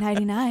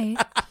 Nighty-night.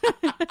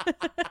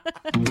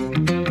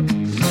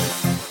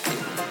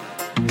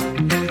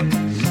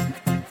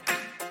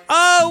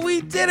 Oh,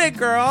 we did it,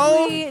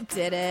 girl. We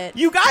did it.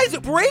 You guys,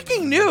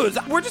 breaking news.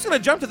 We're just going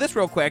to jump to this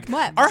real quick.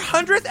 What? Our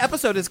 100th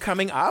episode is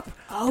coming up.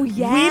 Oh,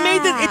 yeah. We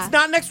made this. It's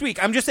not next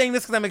week. I'm just saying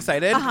this because I'm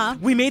excited.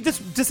 We made this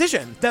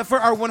decision that for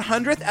our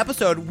 100th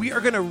episode, we are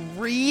going to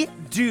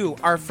redo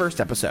our first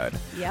episode.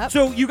 Yep.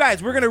 So, you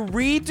guys, we're going to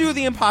redo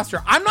The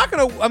Imposter. I'm not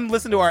going to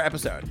listen to our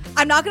episode.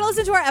 I'm not going to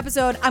listen to our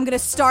episode. I'm going to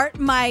start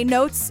my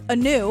notes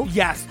anew.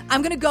 Yes.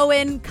 I'm going to go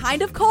in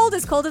kind of cold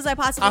as I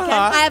possibly can.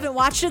 I haven't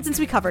watched it since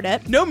we covered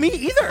it. No, me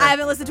either. I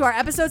haven't listened to our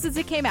episode since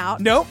it came out.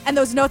 Nope. And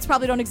those notes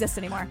probably don't exist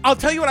anymore. I'll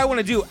tell you what I want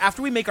to do.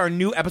 After we make our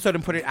new episode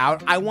and put it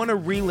out, I want to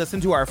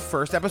re-listen to our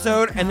first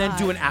episode and then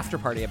do an after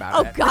party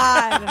about it. Oh,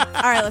 God.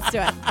 All right, let's do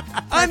it.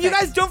 You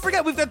guys, don't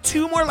forget, we've got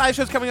 2 more live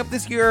shows coming up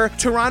this year.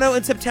 Toronto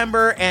in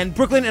September and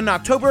Brooklyn in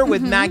October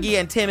with Maggie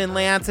and Tim and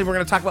Lance. And we're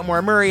going to talk about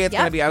Maura Murray. It's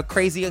going to be a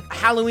crazy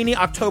Halloween-y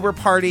October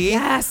party.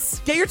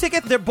 Yes. Get your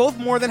tickets. They're both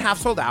more than half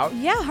sold out.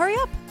 Yeah, hurry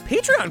up.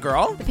 Patreon,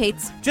 girl. The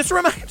Pates. Just a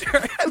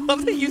reminder, I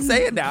love that you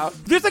say it now.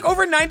 There's like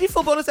over 90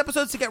 full bonus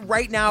episodes to get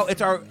right now.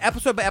 It's our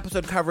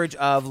episode-by-episode coverage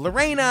of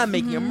Lorena,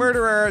 Making a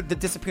Murderer, The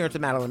Disappearance of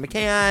Madeline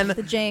McCann,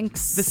 The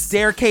Jinx, The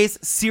Staircase,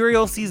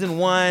 Serial Season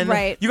 1.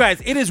 Right. You guys,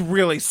 it is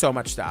really so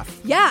much stuff.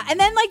 Yeah, and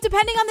then like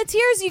depending on the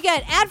tiers, you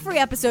get ad-free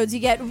episodes,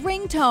 you get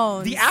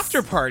ringtones. The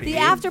after party.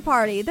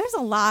 There's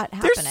a lot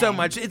happening. There's so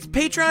much. It's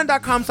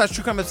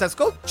patreon.com/truecrimeobsessed.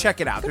 Go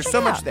check it out. There's so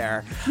much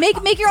there.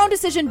 Make your own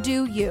decision.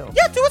 Do you?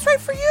 Yeah, do what's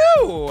right for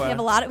you.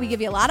 We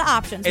give you a lot of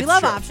options. We It's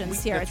love true.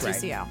 options here at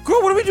That's TCO. right.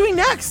 Girl, what are we doing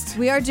next?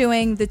 We are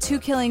doing The Two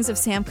Killings of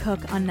Sam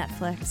Cooke on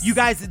Netflix. You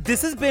guys,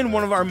 this has been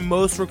one of our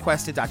most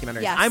requested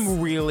documentaries. Yes. I'm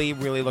really,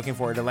 really looking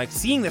forward to like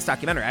seeing this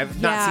documentary.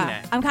 I've not seen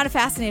it. I'm kind of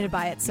fascinated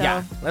by it. So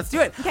Yeah, let's do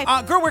it. Okay.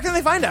 Girl, where can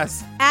they find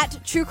us?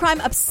 At True Crime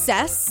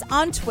Obsess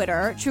on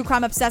Twitter, True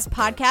Crime Obsess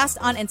Podcast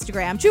on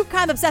Instagram,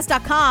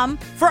 TrueCrimeObsessed.com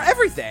for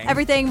everything.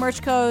 Everything,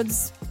 merch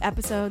codes,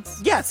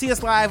 episodes. Yeah, see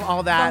us live,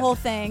 all that. The whole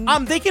thing.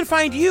 They can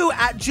find you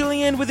at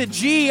Jillian with a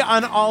G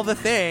on all the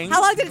things.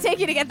 How long did it take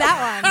you to get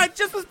that one? I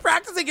just was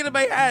practicing it in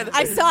my head.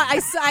 I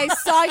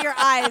saw your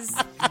eyes.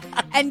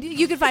 And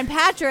you can find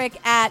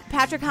Patrick at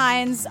Patrick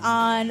Hines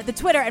on the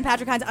Twitter and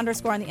Patrick Hines _ on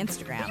the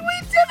Instagram.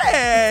 We did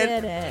it.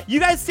 We did it. You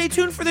guys stay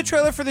tuned for the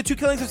trailer for The Two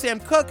Killings of Sam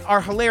Cooke,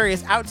 our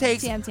hilarious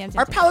outtakes,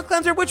 our palate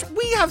cleanser, which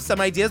we have some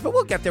ideas, but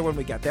we'll get there when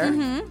we get there.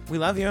 We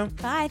love you.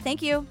 Bye.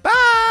 Thank you.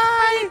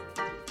 Bye.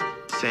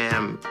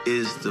 Sam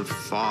is the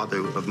father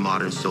of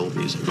modern soul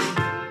music.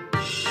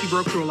 He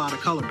broke through a lot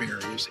of color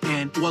barriers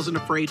and wasn't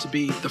afraid to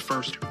be the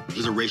first. He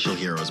was a racial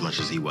hero as much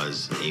as he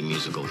was a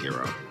musical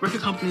hero.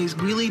 Record companies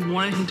really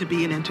wanted him to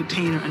be an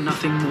entertainer and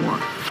nothing more.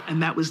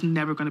 And that was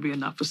never going to be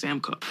enough for Sam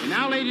Cooke. And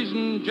now, ladies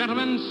and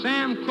gentlemen,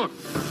 Sam Cooke.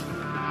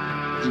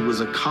 He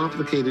was a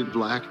complicated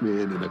black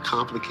man in a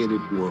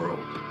complicated world.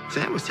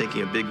 Sam was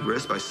taking a big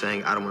risk by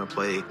saying, I don't want to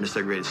play in a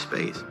segregated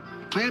space.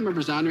 Band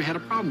members down there had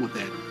a problem with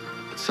that.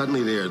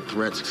 Suddenly there are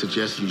threats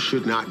suggesting you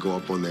should not go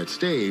up on that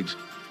stage.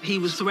 He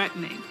was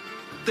threatening.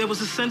 There was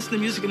a sense in the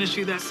music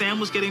industry that Sam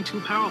was getting too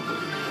powerful.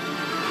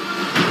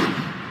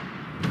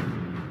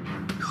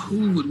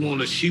 Who would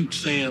want to shoot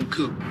Sam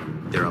Cooke?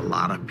 There are a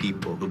lot of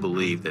people who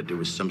believe that there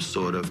was some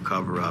sort of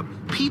cover-up.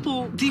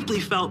 People deeply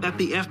felt that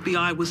the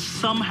FBI was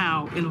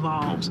somehow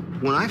involved.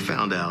 When I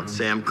found out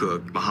Sam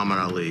Cooke, Muhammad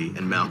Ali,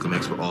 and Malcolm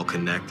X were all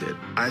connected,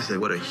 I said,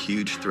 what a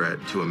huge threat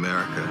to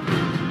America.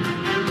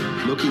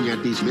 Looking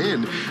at these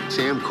men,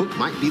 Sam Cooke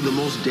might be the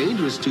most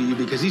dangerous to you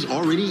because he's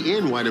already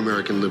in white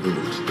American living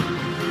rooms.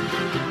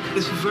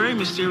 This very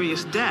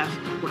mysterious death,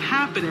 what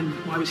happened and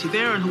why was he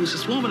there and who was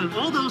this woman, and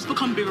all those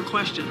become bigger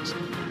questions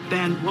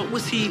than what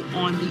was he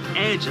on the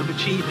edge of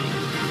achieving.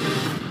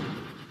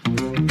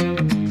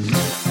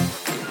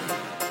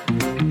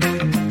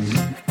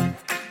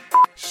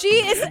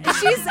 She's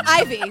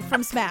Ivy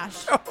from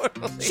Smash.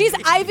 Totally. She's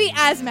Ivy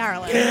as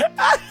Marilyn.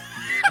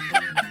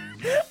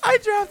 I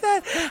dropped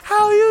that.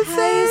 How you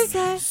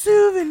say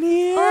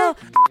souvenir. Oh.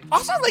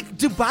 Also, like,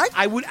 Dubai,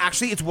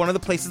 it's one of the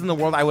places in the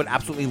world I would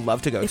absolutely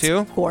love to go to.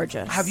 It's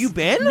gorgeous. Have you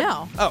been?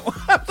 No. Oh,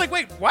 I was like,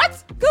 wait,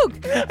 what?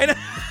 Goog. I know.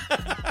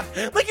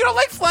 Like, you don't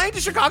like flying to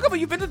Chicago, but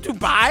you've been to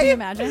Dubai? Can you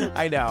imagine?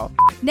 I know.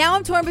 Now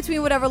I'm torn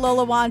between Whatever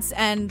Lola Wants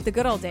and The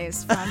Good Old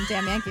Days from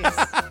Damn Yankees.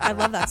 I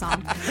love that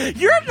song.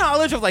 Your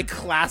knowledge of, like,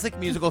 classic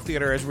musical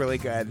theater is really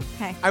good.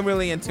 Hey. I'm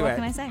really into it. What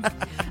can I say?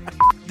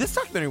 This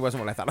documentary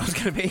wasn't what I thought it was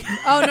going to be.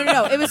 Oh,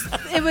 no.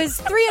 It was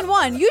 3 in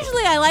 1.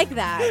 Usually I like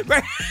that.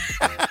 Right.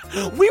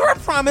 We were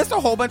promised a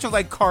whole bunch of,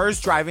 like, cars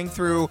driving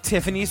through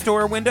Tiffany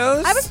store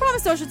windows. I was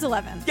promised Ocean's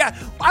 11. Yeah,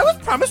 I was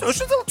promised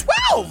Ocean's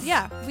 12.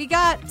 Yeah, we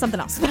got something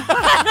else.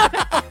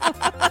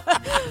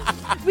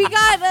 We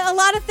got a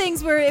lot of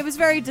things where it was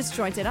very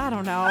disjointed. I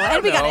don't know.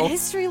 And we got a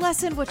history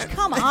lesson, which,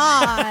 come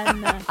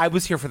on. I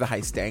was here for the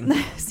heisting.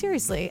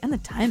 Seriously, and the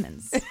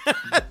diamonds.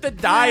 The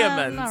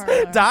diamonds.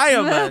 Right.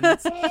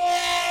 Diamonds.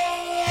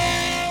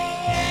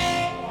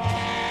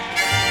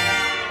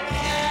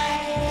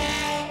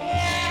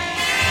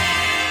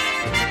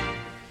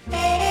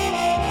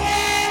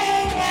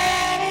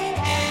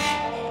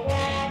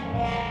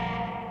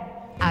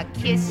 A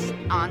kiss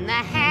on the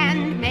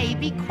hand may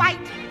be quite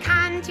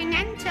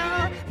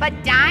continental, but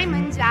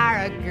diamonds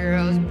are a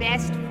girl's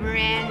best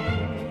friend.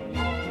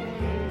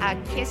 A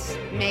kiss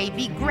may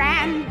be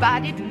grand,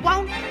 but it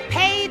won't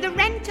pay the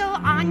rental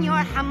on your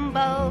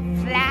humble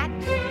flat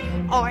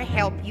or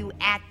help you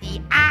at the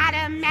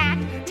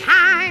automat.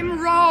 Time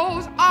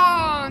rolls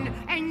on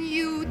and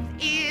youth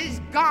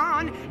is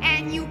gone,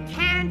 and you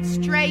can't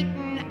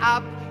straighten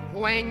up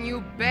when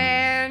you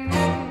bend.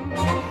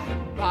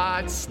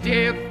 But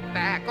stiff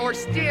back or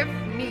stiff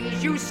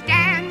knees, you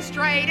stand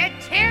straight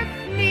at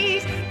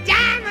Tiffany's.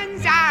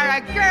 Diamonds are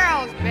a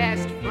girl's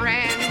best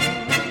friend.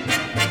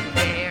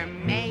 There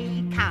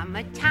may come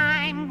a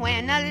time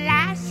when a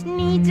lass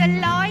needs a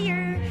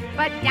lawyer,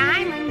 but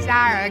diamonds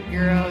are a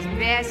girl's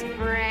best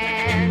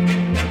friend.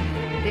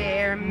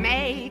 There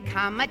may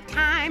come a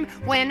time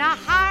when a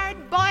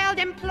hard-boiled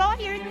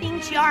employer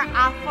thinks you're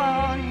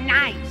awful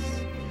nice.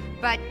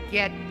 But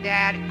get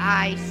that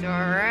ice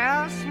or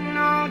else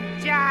no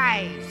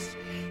dice.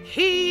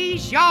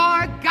 He's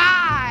your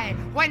guy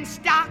when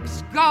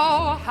stocks go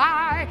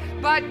high,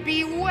 but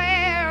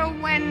beware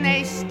when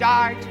they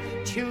start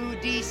to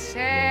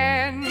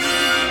descend.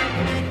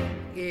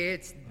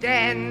 It's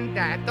then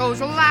that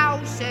those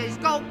louses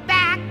go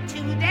back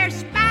to their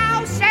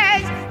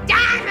spouses.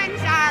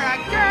 Diamonds are a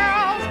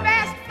girl's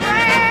best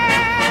friend.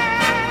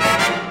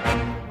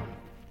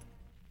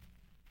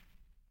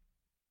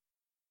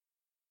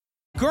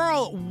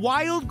 Girl,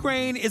 Wild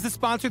Grain is the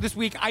sponsor this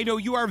week. I know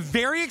you are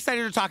very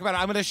excited to talk about it.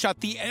 I'm gonna shut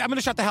the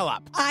hell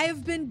up.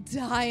 I've been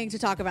dying to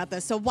talk about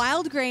this. So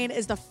Wild Grain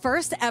is the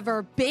first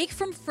ever bake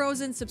from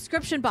frozen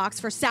subscription box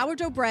for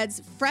sourdough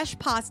breads, fresh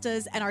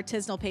pastas, and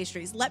artisanal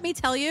pastries. Let me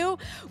tell you,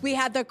 we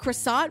had the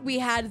croissant, we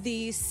had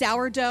the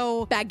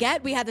sourdough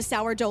baguette, we had the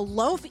sourdough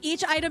loaf.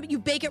 Each item, you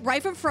bake it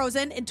right from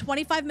frozen in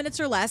 25 minutes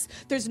or less.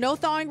 There's no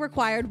thawing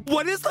required.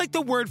 What is like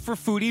the word for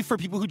foodie for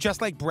people who just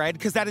like bread?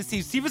 Because that is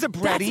Steve. Steve is a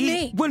breadie. That's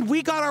me. When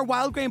we got got our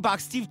wild grain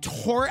box. Steve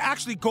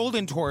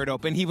Golden tore it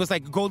open. He was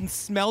like, Golden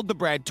smelled the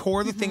bread,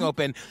 tore the thing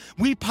open.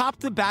 We popped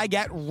the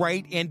baguette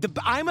right in.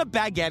 I'm a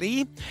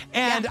baguette,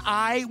 and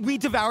we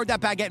devoured that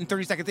baguette in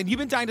 30 seconds. And you've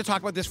been dying to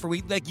talk about this for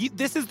weeks. Like,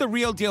 this is the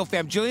real deal,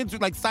 fam. Jillian's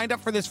like signed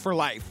up for this for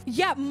life.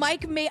 Yeah,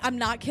 Mike I'm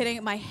not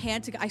kidding. My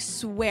hand, I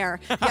swear.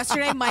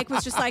 Yesterday, Mike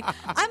was just like,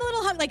 I'm a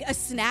little hungry. Like, a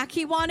snack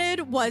he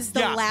wanted was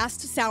the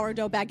last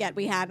sourdough baguette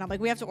we had. And I'm like,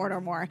 we have to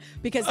order more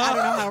because I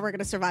don't know how we're going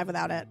to survive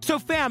without it. So,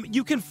 fam,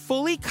 you can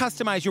fully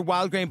customize your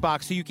wild grain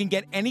box so you can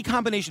get any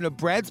combination of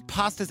breads,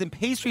 pastas, and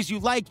pastries you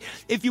like.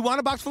 If you want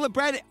a box full of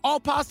bread, all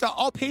pasta,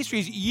 all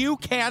pastries, you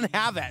can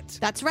have it.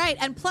 That's right.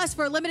 And plus,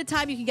 for a limited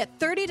time, you can get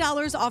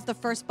 $30 off the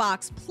first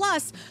box,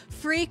 plus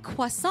free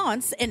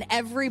croissants in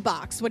every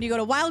box when you go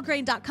to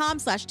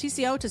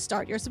wildgrain.com/TCO to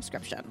start your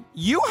subscription.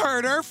 You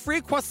heard her.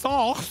 Free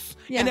croissants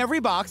in every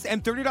box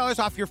and $30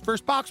 off your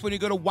first box when you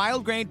go to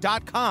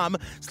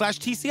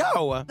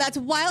wildgrain.com/TCO. That's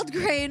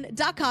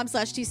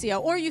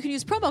wildgrain.com/TCO, or you can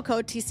use promo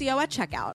code TCO at checkout.